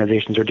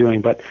organizations are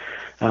doing. But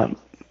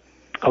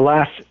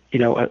alas,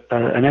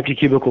 an empty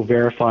cubicle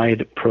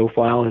verified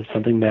profile is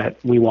something that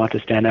we want to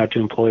stand out to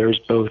employers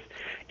both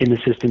in the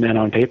system and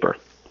on paper.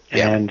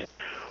 Yeah. And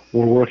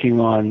we're working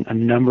on a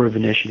number of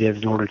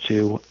initiatives in order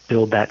to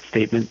build that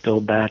statement,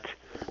 build that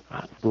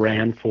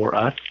brand for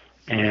us.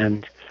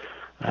 And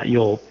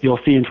you'll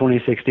see in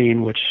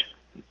 2016, which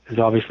is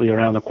obviously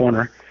around the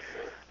corner,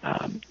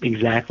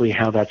 exactly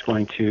how that's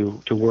going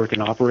to work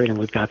and operate. And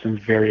we've got some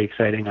very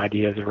exciting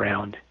ideas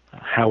around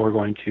how we're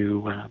going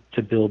to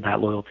build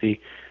that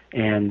loyalty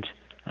and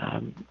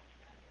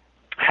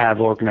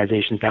have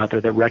organizations out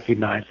there that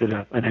recognize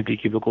that an empty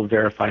cubicle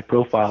verified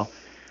profile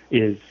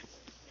is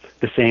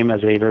the same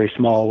as a very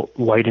small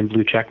white and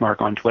blue check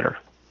mark on Twitter.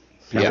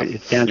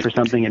 It stands for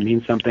something, it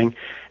means something,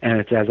 and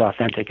it's as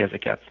authentic as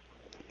it gets.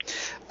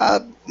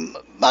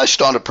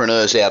 Most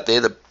entrepreneurs out there,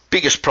 the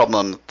biggest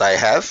problem they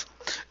have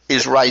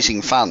is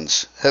raising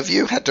funds. Have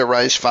you had to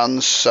raise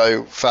funds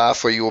so far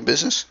for your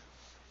business?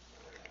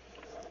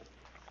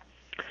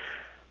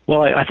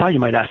 Well, I thought you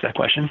might ask that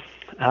question.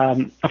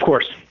 Of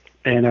course.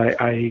 And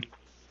I,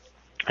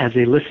 as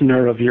a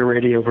listener of your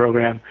radio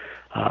program,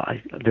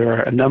 there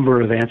are a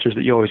number of answers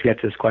that you always get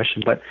to this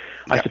question. But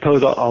I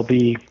suppose I'll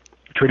be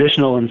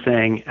traditional in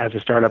saying, as a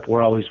startup,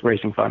 we're always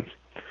raising funds.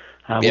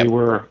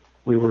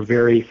 We were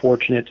very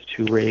fortunate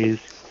to raise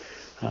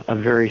a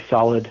very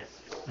solid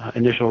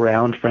initial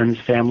round, friends,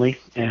 family,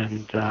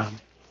 and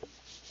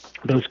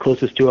those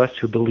closest to us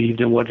who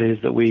believed in what it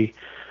is that we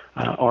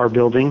are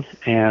building.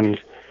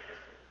 And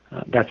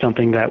that's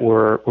something that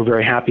we're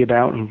very happy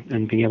about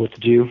and being able to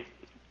do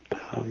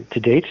to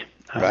date.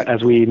 Right.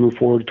 As we move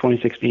forward to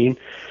 2016,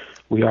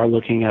 we are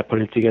looking at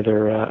putting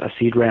together a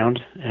seed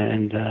round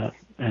and a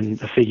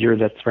figure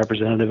that's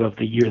representative of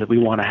the year that we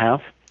want to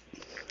have.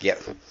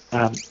 Yep.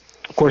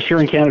 Of course, here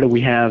in Canada,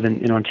 we have,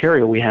 in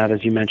Ontario, we have,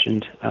 as you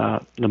mentioned,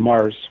 the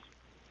MARS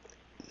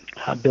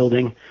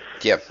building,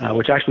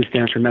 which actually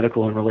stands for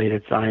Medical and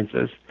Related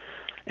Sciences.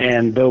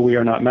 And though we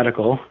are not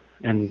medical,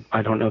 and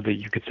I don't know that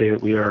you could say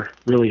that we are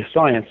really a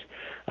science,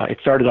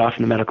 it started off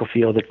in the medical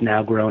field. It's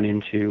now grown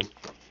into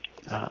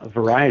a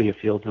variety of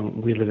fields,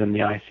 and we live in the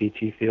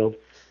ICT field,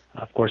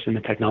 of course, in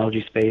the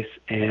technology space,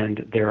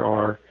 and there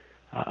are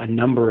a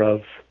number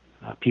of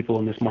people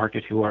in this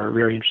market who are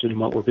very interested in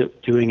what we're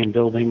doing and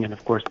building, and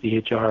of course the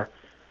HR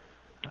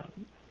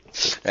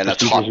and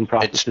it's hot.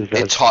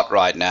 It's hot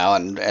right now,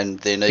 and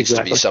there needs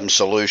to be some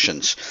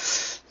solutions.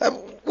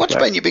 What's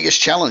been your biggest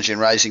challenge in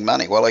raising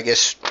money? Well, I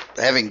guess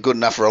having good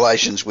enough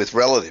relations with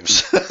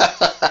relatives.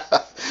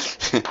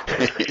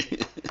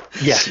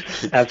 Yes,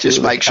 absolutely.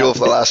 Just make sure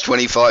for the last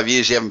 25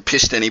 years you haven't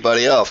pissed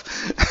anybody off.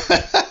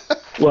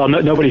 Well,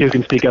 nobody who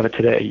can speak of it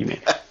today, you mean?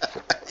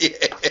 Here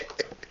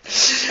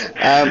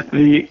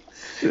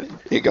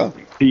you go.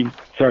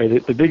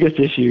 The biggest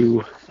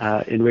issue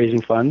in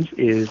raising funds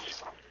is,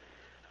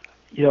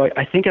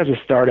 I think as a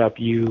startup,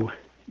 you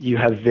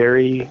have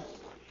very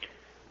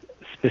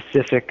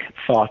specific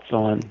thoughts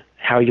on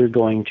how you're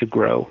going to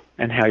grow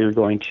and how you're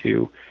going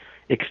to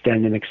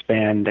extend and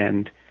expand.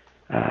 And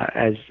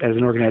as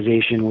an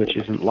organization which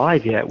isn't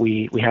live yet,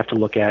 we have to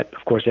look at,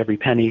 of course, every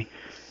penny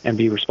and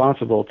be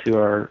responsible to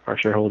our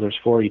shareholders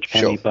for each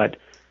penny. Sure. But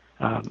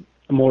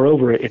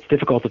moreover, it's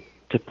difficult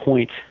to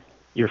point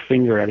your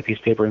finger at a piece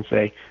of paper and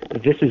say,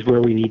 this is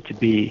where we need to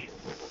be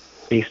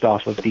based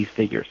off of these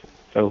figures.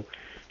 So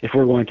if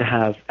we're going to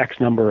have X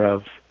number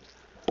of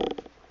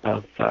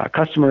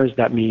customers,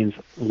 that means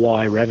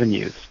Y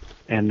revenues,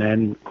 and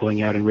then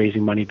going out and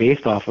raising money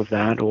based off of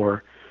that,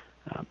 or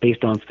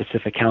based on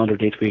specific calendar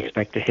dates we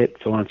expect to hit,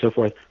 so on and so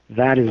forth.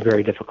 That is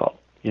very difficult.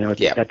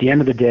 At the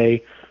end of the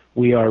day,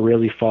 we are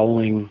really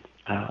following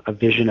a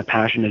vision, a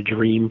passion, a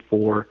dream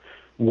for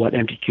what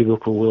Empty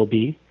Cubicle will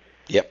be.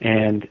 Yep.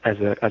 And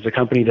as a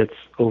company that's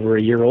over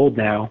a year old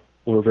now,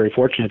 we're very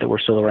fortunate that we're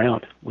still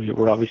around.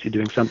 We're obviously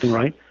doing something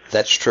right.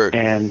 That's true.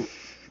 And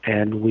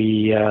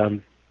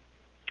we've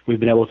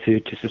been able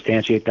to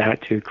substantiate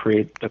that, to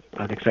create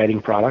an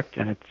exciting product,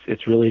 and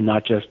it's really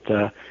not just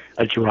a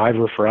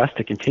driver for us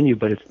to continue,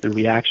 but it's the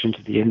reaction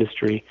to the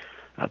industry,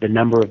 the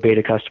number of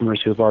beta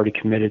customers who have already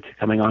committed to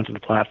coming onto the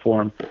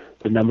platform,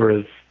 the number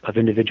of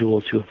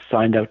individuals who have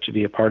signed up to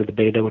be a part of the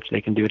beta, which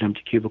they can do at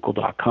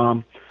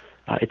emptycubicle.com.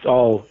 It's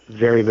all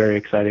very, very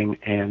exciting,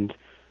 and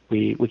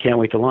we can't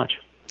wait to launch.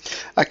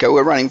 Okay,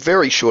 we're running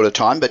very short of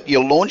time, but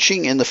you're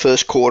launching in the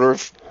first quarter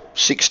of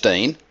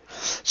 16.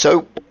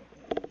 So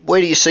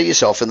where do you see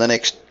yourself in the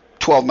next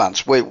 12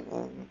 months?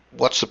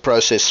 What's the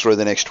process through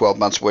the next 12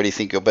 months? Where do you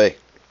think you'll be?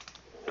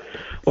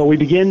 Well, we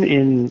begin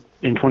in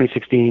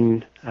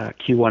 2016,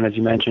 Q1, as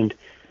you mentioned,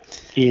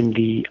 in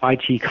the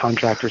IT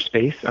contractor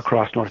space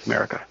across North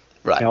America.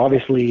 Right. Now,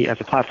 obviously, as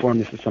a platform,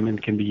 this is something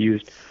that can be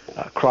used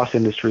across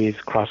industries,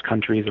 across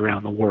countries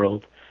around the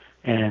world,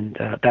 and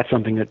that's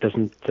something that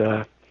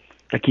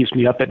that keeps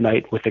me up at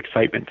night with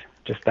excitement,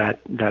 just that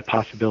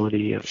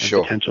possibility of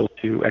Sure. potential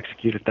to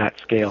execute at that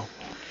scale.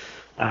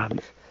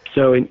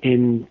 So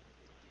in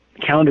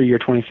calendar year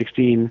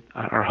 2016,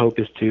 our hope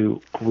is to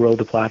grow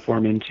the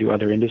platform into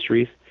other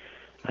industries,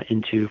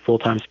 into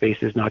full-time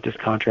spaces, not just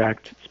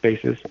contract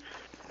spaces.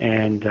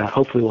 And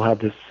hopefully we'll have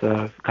this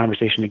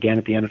conversation again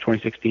at the end of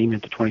 2016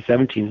 into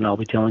 2017, and I'll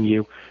be telling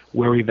you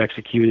where we've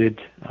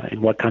executed,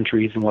 in what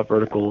countries, and what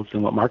verticals,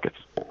 and what markets.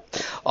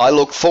 I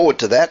look forward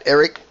to that.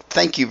 Eric,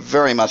 thank you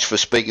very much for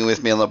speaking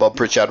with me on the Bob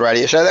Pritchard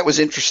Radio Show. That was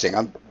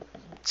interesting.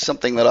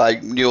 Something that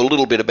I knew a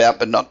little bit about,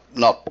 but not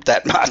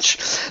that much.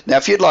 Now,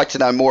 if you'd like to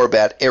know more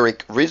about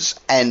Eric Ries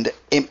and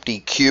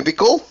Empty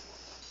Cubicle,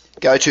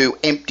 go to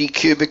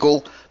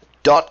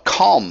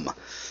emptycubicle.com.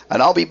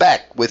 And I'll be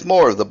back with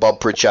more of the Bob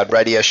Pritchard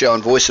Radio Show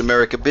on Voice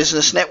America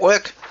Business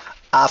Network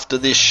after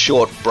this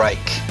short break.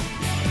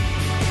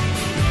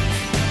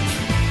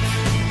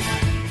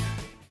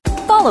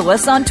 Follow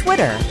us on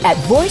Twitter at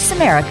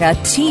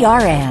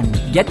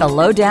VoiceAmericaTRN. Get the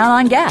lowdown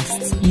on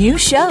guests, new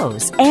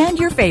shows, and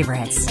your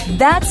favorites.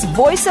 That's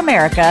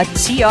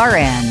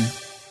VoiceAmericaTRN.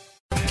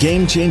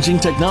 Game-changing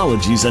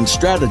technologies and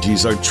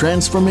strategies are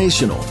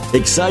transformational,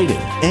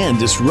 exciting, and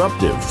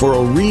disruptive for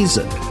a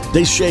reason.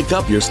 They shake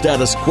up your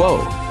status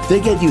quo. They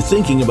get you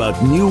thinking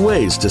about new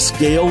ways to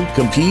scale,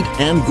 compete,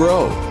 and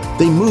grow.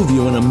 They move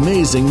you in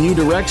amazing new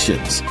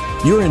directions.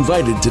 You're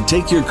invited to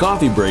take your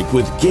coffee break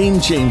with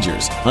Game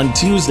Changers on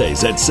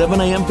Tuesdays at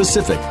 7 a.m.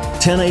 Pacific,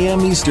 10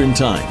 a.m. Eastern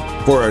Time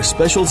for our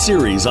special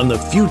series on the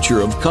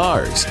future of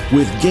cars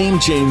with Game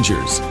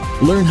Changers.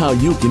 Learn how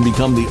you can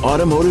become the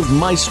automotive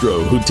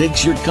maestro who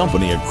takes your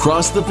company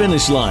across the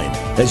finish line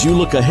as you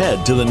look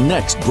ahead to the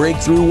next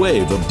breakthrough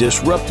wave of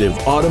disruptive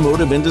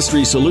automotive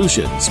industry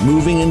solutions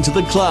moving into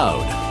the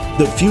cloud.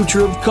 The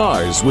Future of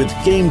Cars with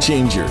Game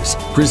Changers,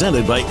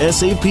 presented by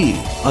SAP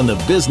on the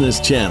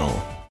Business Channel.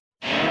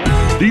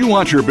 Do you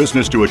want your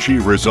business to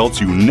achieve results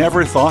you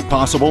never thought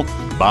possible?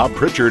 Bob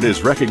Pritchard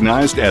is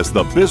recognized as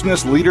the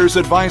Business Leader's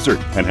Advisor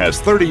and has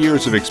 30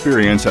 years of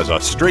experience as a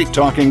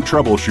straight-talking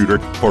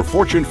troubleshooter for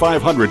Fortune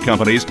 500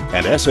 companies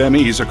and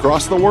SMEs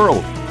across the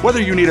world.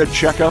 Whether you need a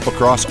checkup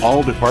across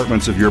all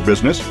departments of your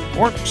business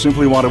or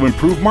simply want to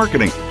improve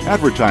marketing,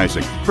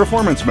 advertising,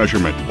 performance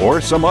measurement, or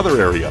some other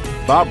area,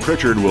 Bob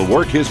Pritchard will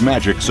work his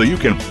magic so you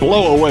can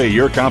blow away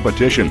your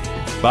competition.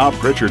 Bob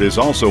Pritchard is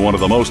also one of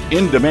the most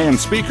in-demand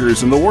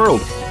speakers in the world.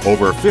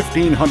 Over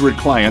 1,500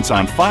 clients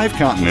on 5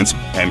 continents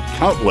and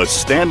countless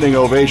standing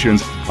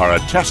ovations are a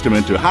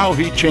testament to how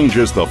he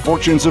changes the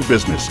fortunes of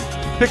business.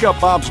 Pick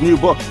up Bob's new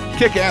book,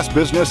 Kick-Ass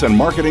Business and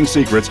Marketing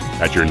Secrets,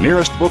 at your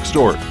nearest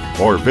bookstore,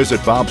 or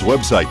visit Bob's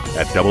website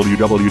at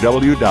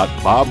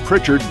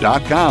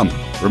www.bobpritchard.com.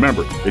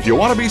 Remember, if you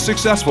want to be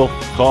successful,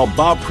 call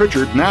Bob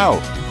Pritchard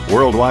now.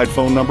 Worldwide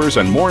phone numbers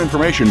and more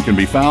information can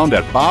be found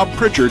at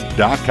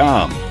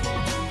bobpritchard.com.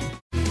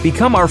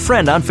 Become our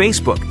friend on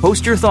Facebook.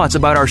 Post your thoughts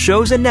about our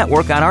shows and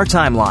network on our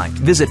timeline.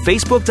 Visit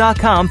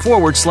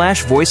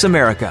facebook.com/Voice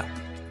America.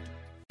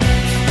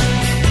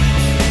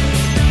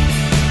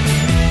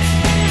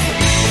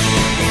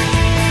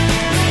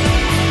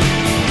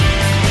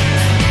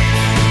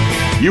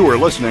 You are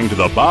listening to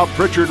the Bob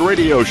Pritchard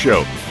Radio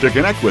Show. To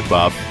connect with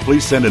Bob,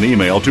 please send an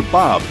email to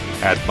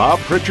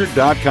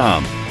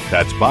bob@bobpritchard.com.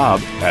 That's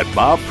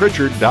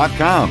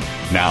bob@bobpritchard.com.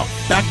 Now,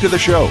 back to the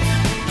show.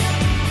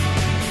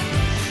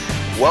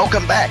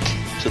 Welcome back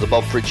to the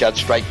Bob Pritchard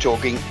Straight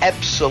Talking,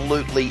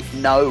 absolutely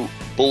no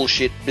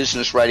bullshit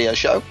business radio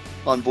show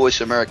on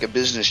Voice America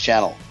Business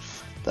Channel,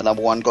 the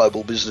 #1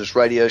 global business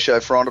radio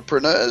show for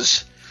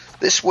entrepreneurs.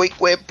 This week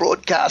we're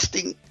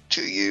broadcasting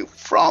to you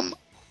from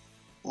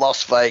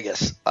Las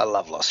Vegas. I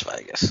love Las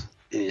Vegas.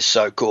 It is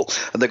so cool.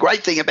 And the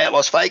great thing about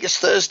Las Vegas,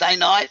 Thursday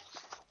night,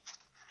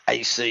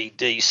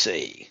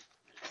 AC/DC.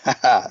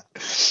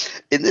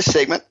 In this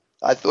segment,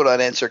 I thought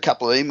I'd answer a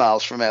couple of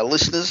emails from our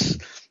listeners.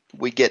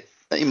 We get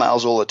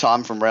emails all the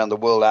time from around the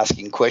world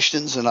asking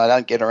questions, and I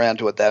don't get around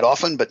to it that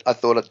often, but I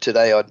thought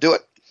today I'd do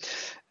it.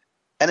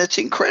 And it's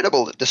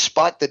incredible that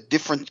despite the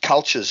different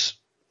cultures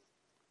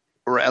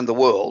around the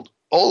world,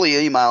 all the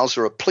emails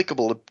are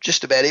applicable to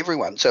just about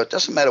everyone. So it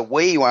doesn't matter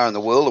where you are in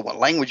the world or what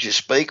language you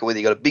speak or whether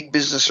you've got a big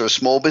business or a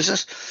small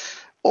business,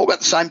 all got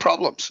the same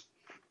problems.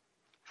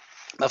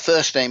 My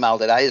first email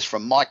today is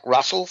from Mike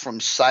Russell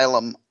from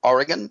Salem,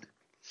 Oregon.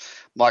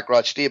 Mike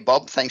writes, "Dear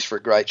Bob, thanks for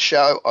a great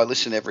show. I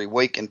listen every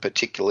week and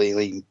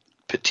particularly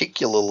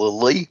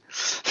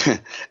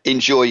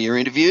enjoy your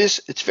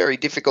interviews. It's very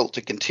difficult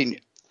to continue."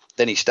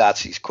 Then he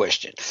starts his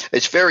question.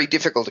 "It's very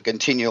difficult to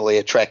continually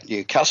attract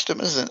new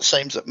customers, and it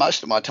seems that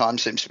most of my time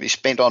seems to be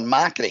spent on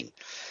marketing.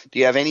 Do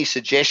you have any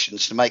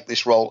suggestions to make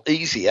this role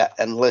easier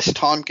and less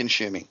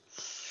time-consuming?"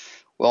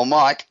 Well,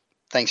 Mike,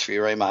 thanks for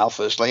your email,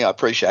 firstly. I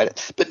appreciate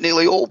it. But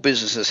nearly all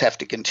businesses have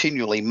to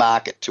continually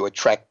market to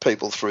attract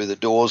people through the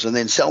doors and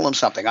then sell them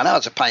something. I know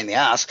it's a pain in the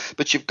ass,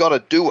 but you've got to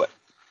do it.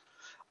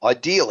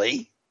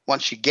 Ideally,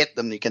 once you get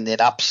them, you can then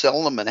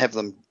upsell them and have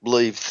them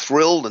leave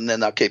thrilled, and then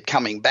they'll keep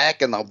coming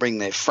back and they'll bring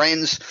their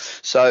friends.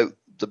 So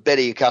the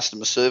better your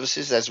customer service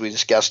is, as we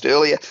discussed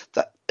earlier,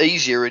 the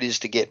easier it is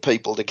to get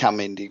people to come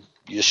into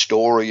your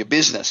store or your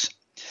business.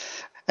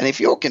 And if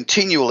you're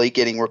continually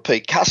getting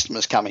repeat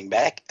customers coming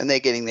back and they're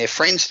getting their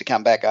friends to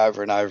come back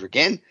over and over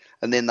again,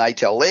 and then they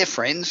tell their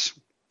friends,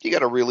 you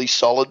got a really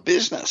solid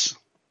business.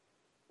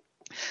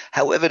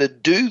 However, to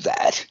do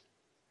that,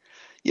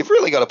 you've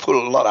really got to put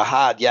a lot of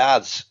hard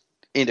yards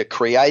into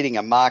creating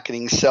a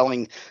marketing,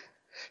 selling,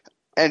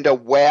 and a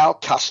wow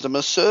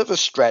customer service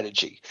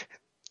strategy.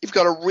 You've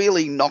got to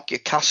really knock your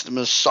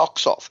customers'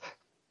 socks off.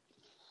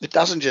 It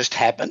doesn't just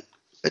happen.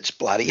 It's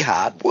bloody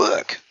hard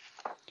work.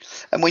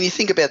 And when you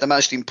think about the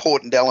most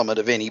important element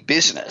of any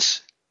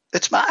business,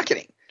 it's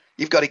marketing.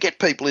 You've got to get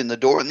people in the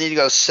door, and then you've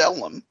got to sell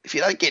them. If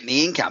you don't get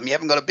any income, you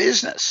haven't got a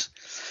business.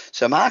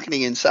 So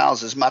marketing and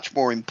sales is much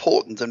more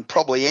important than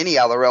probably any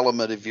other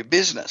element of your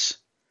business.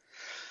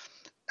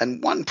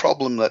 And one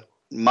problem that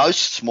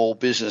most small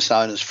business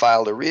owners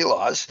fail to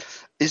realise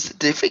is the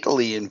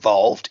difficulty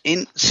involved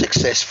in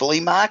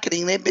successfully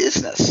marketing their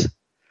business.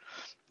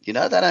 You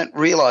know, they don't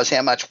realise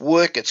how much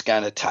work it's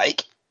going to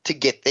take to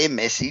get their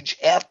message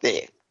out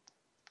there.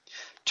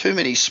 Too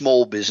many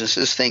small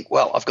businesses think,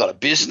 well, I've got a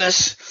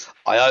business,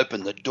 I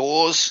open the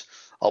doors,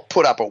 I'll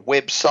put up a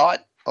website,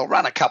 I'll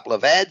run a couple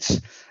of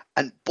ads,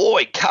 and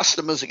boy,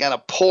 customers are going to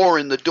pour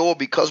in the door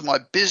because my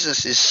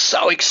business is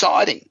so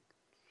exciting.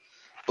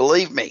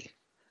 Believe me,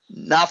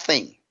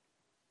 nothing,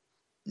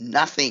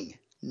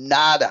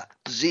 nada,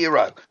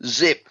 zero,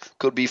 zip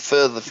could be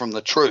further from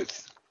the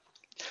truth.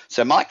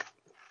 So, Mike,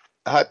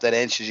 I hope that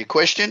answers your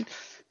question.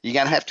 You're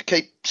going to have to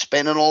keep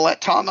spending all that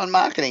time on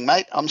marketing,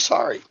 mate. I'm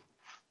sorry.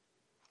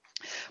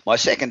 My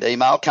second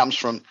email comes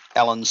from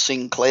Alan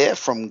Sinclair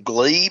from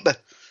Glebe,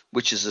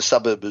 which is a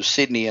suburb of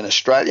Sydney in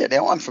Australia.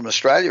 Now, I'm from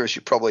Australia, as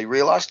you probably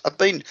realised. I've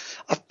been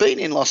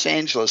in Los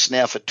Angeles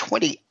now for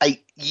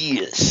 28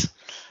 years,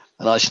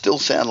 and I still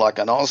sound like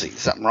an Aussie.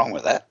 There's something wrong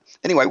with that.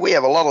 Anyway, we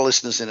have a lot of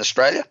listeners in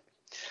Australia,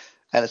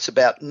 and it's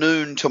about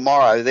noon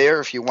tomorrow there,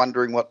 if you're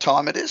wondering what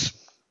time it is.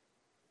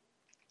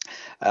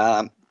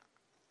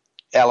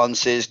 Alan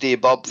says, "Dear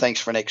Bob, thanks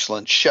for an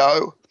excellent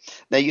show.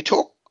 Now, you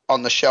talk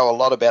on the show a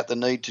lot about the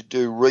need to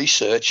do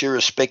research,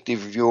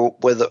 irrespective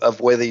of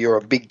whether you're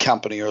a big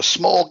company or a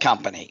small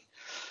company.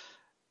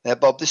 Now,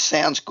 Bob, this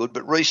sounds good,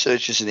 but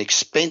research is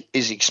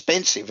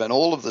expensive, and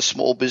all of the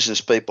small business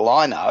people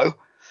I know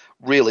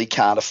really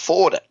can't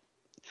afford it.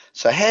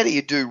 So how do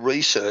you do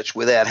research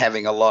without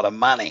having a lot of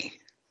money?"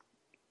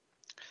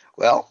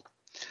 Well,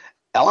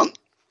 Alan,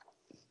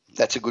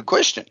 that's a good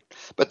question.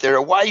 But there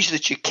are ways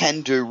that you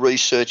can do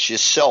research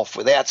yourself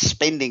without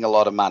spending a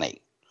lot of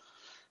money.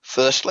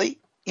 Firstly,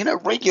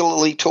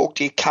 regularly talk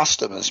to your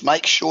customers.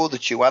 Make sure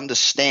that you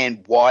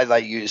understand why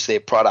they use their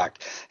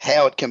product,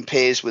 how it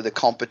compares with the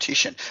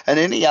competition, and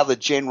any other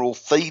general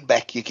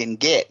feedback you can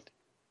get.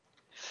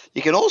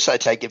 You can also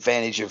take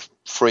advantage of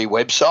free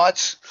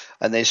websites,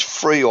 and there's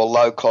free or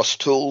low-cost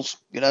tools,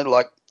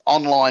 like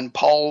online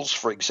polls,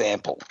 for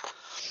example.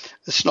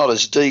 It's not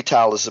as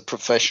detailed as the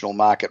professional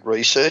market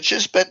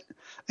researchers, but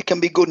it can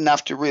be good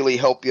enough to really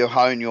help you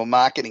hone your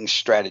marketing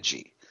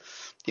strategy.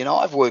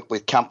 I've worked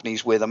with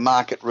companies where the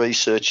market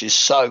research is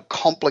so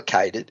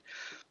complicated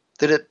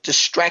that it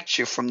distracts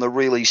you from the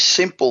really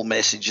simple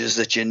messages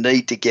that you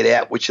need to get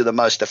out, which are the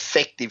most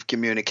effective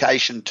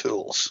communication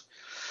tools.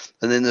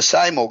 And in the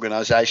same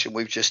organisation,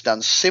 we've just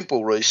done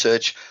simple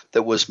research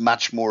that was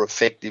much more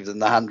effective than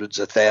the hundreds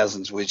of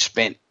thousands we've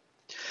spent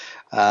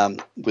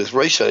with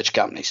research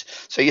companies.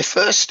 So your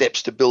first step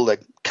is to build a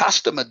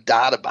customer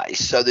database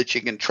so that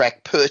you can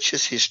track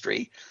purchase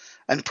history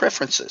and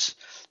preferences.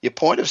 Your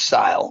point of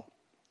sale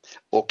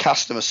or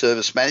customer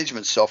service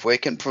management software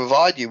can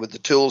provide you with the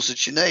tools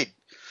that you need.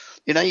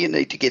 You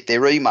need to get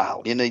their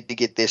email. You need to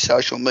get their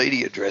social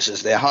media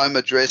addresses, their home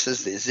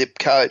addresses, their zip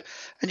code.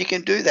 And you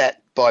can do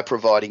that by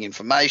providing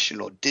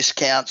information or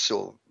discounts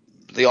or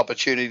the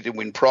opportunity to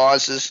win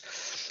prizes.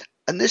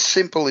 And this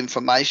simple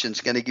information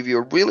is going to give you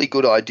a really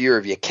good idea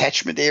of your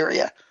catchment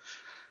area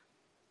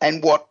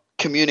and what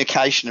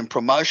communication and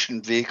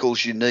promotion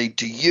vehicles you need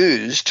to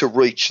use to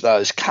reach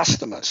those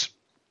customers.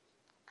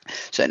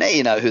 So now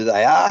you know who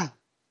they are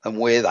and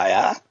where they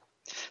are.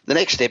 The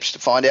next step is to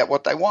find out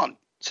what they want.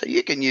 So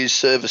you can use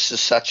services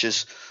such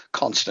as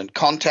Constant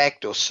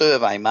Contact or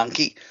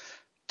SurveyMonkey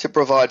to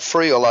provide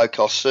free or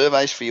low-cost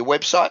surveys for your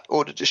website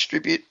or to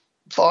distribute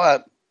via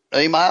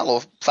email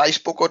or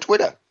Facebook or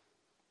Twitter.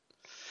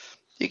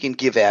 You can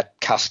give out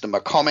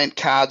customer comment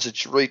cards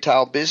at your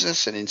retail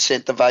business and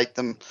incentivate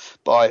them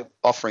by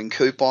offering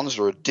coupons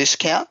or a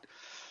discount.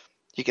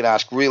 You can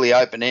ask really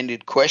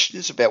open-ended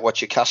questions about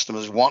what your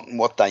customers want and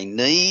what they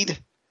need.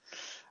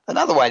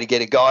 Another way to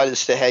get a guide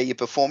as to how you're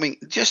performing,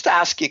 just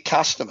ask your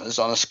customers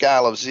on a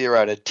scale of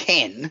 0 to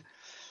 10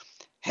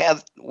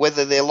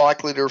 whether they're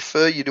likely to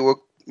refer you to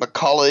a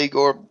colleague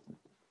or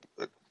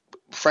a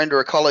friend or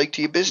a colleague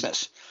to your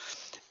business.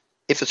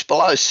 If it's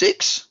below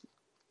 6,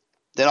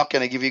 they're not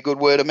going to give you good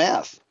word of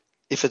mouth.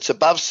 If it's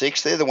above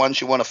 6, they're the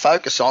ones you want to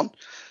focus on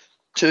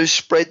to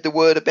spread the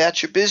word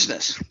about your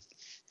business.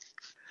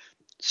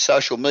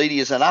 Social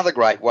media is another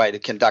great way to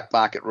conduct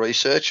market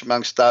research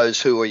amongst those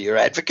who are your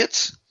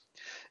advocates.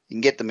 You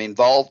can get them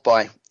involved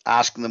by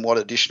asking them what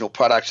additional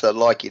products they'd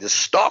like you to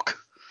stock,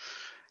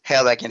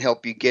 how they can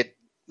help you get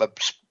a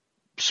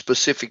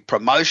specific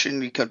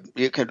promotion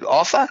you can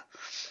offer,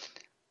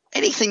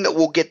 anything that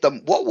will get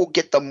them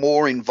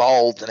more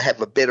involved and have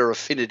a better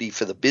affinity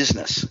for the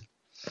business.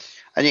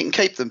 And you can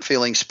keep them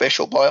feeling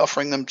special by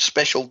offering them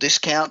special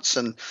discounts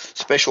and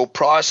special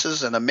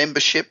prices and a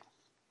membership.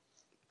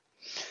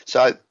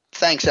 So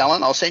thanks,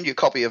 Alan. I'll send you a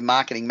copy of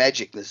Marketing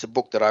Magic. There's a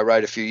book that I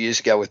wrote a few years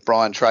ago with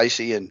Brian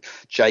Tracy and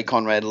J.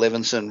 Conrad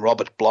Levinson,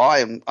 Robert Bly,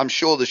 and I'm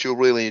sure that you'll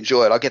really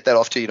enjoy it. I'll get that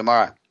off to you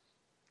tomorrow.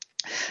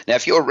 Now,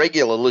 if you're a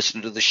regular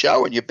listener to the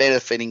show and you're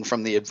benefiting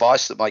from the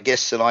advice that my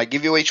guests and I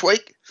give you each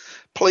week,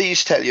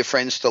 please tell your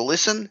friends to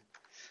listen.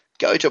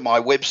 Go to my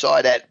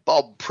website at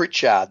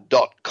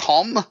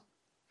bobpritchard.com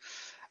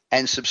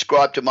and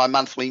subscribe to my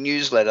monthly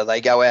newsletter. They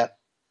go out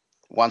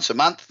once a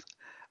month.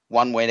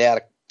 One went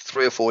out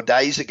 3 or 4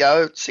 days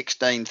ago,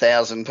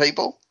 16,000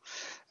 people.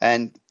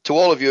 And to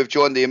all of you who have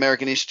joined the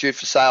American Institute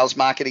for Sales,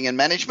 Marketing and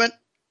Management,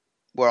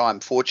 where I'm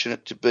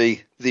fortunate to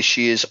be this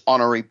year's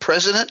honorary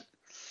president,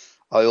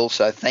 I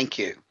also thank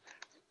you.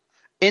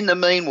 In the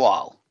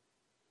meanwhile,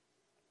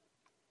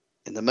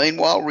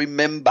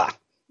 remember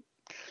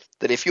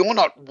that if you're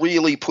not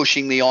really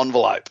pushing the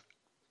envelope,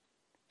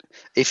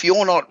 if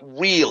you're not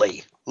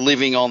really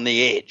living on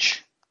the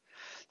edge,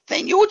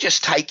 then you're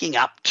just taking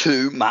up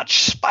too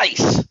much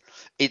space.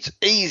 It's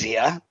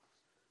easier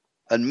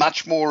and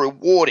much more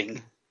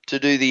rewarding to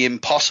do the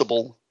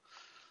impossible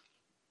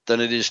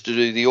than it is to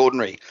do the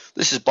ordinary.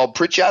 This is Bob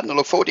Pritchard, and I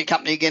look forward to your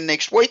company again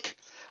next week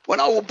when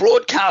I will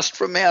broadcast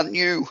from our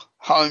new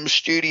home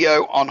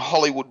studio on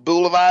Hollywood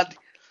Boulevard,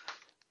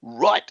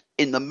 right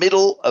in the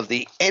middle of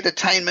the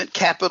entertainment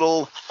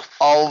capital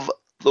of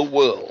the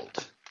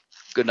world.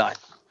 Good night.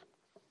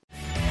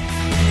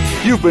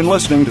 You've been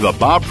listening to the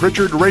Bob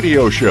Pritchard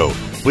Radio Show.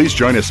 Please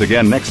join us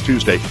again next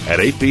Tuesday at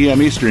 8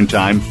 p.m. Eastern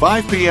Time,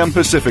 5 p.m.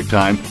 Pacific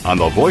Time on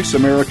the Voice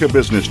America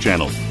Business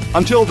Channel.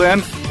 Until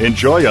then,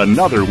 enjoy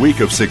another week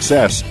of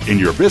success in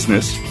your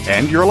business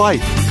and your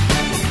life.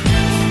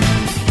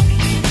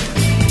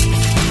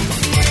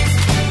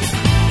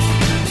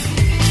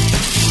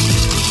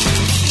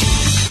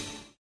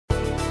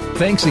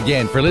 Thanks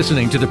again for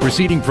listening to the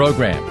preceding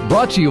program,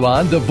 brought to you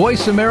on the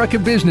Voice America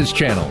Business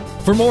Channel.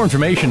 For more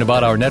information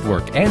about our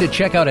network and to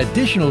check out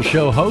additional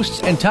show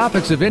hosts and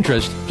topics of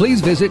interest,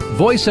 please visit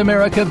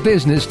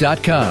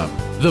voiceamericabusiness.com.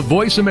 The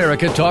Voice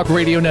America Talk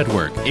Radio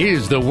Network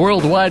is the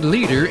worldwide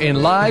leader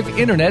in live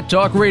Internet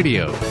talk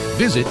radio.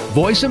 Visit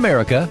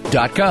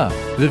voiceamerica.com.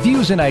 The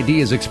views and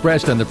ideas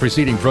expressed on the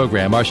preceding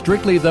program are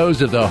strictly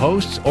those of the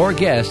hosts or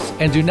guests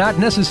and do not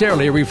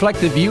necessarily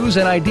reflect the views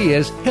and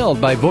ideas held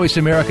by Voice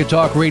America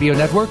Talk Radio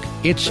Network,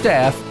 its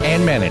staff,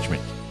 and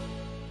management.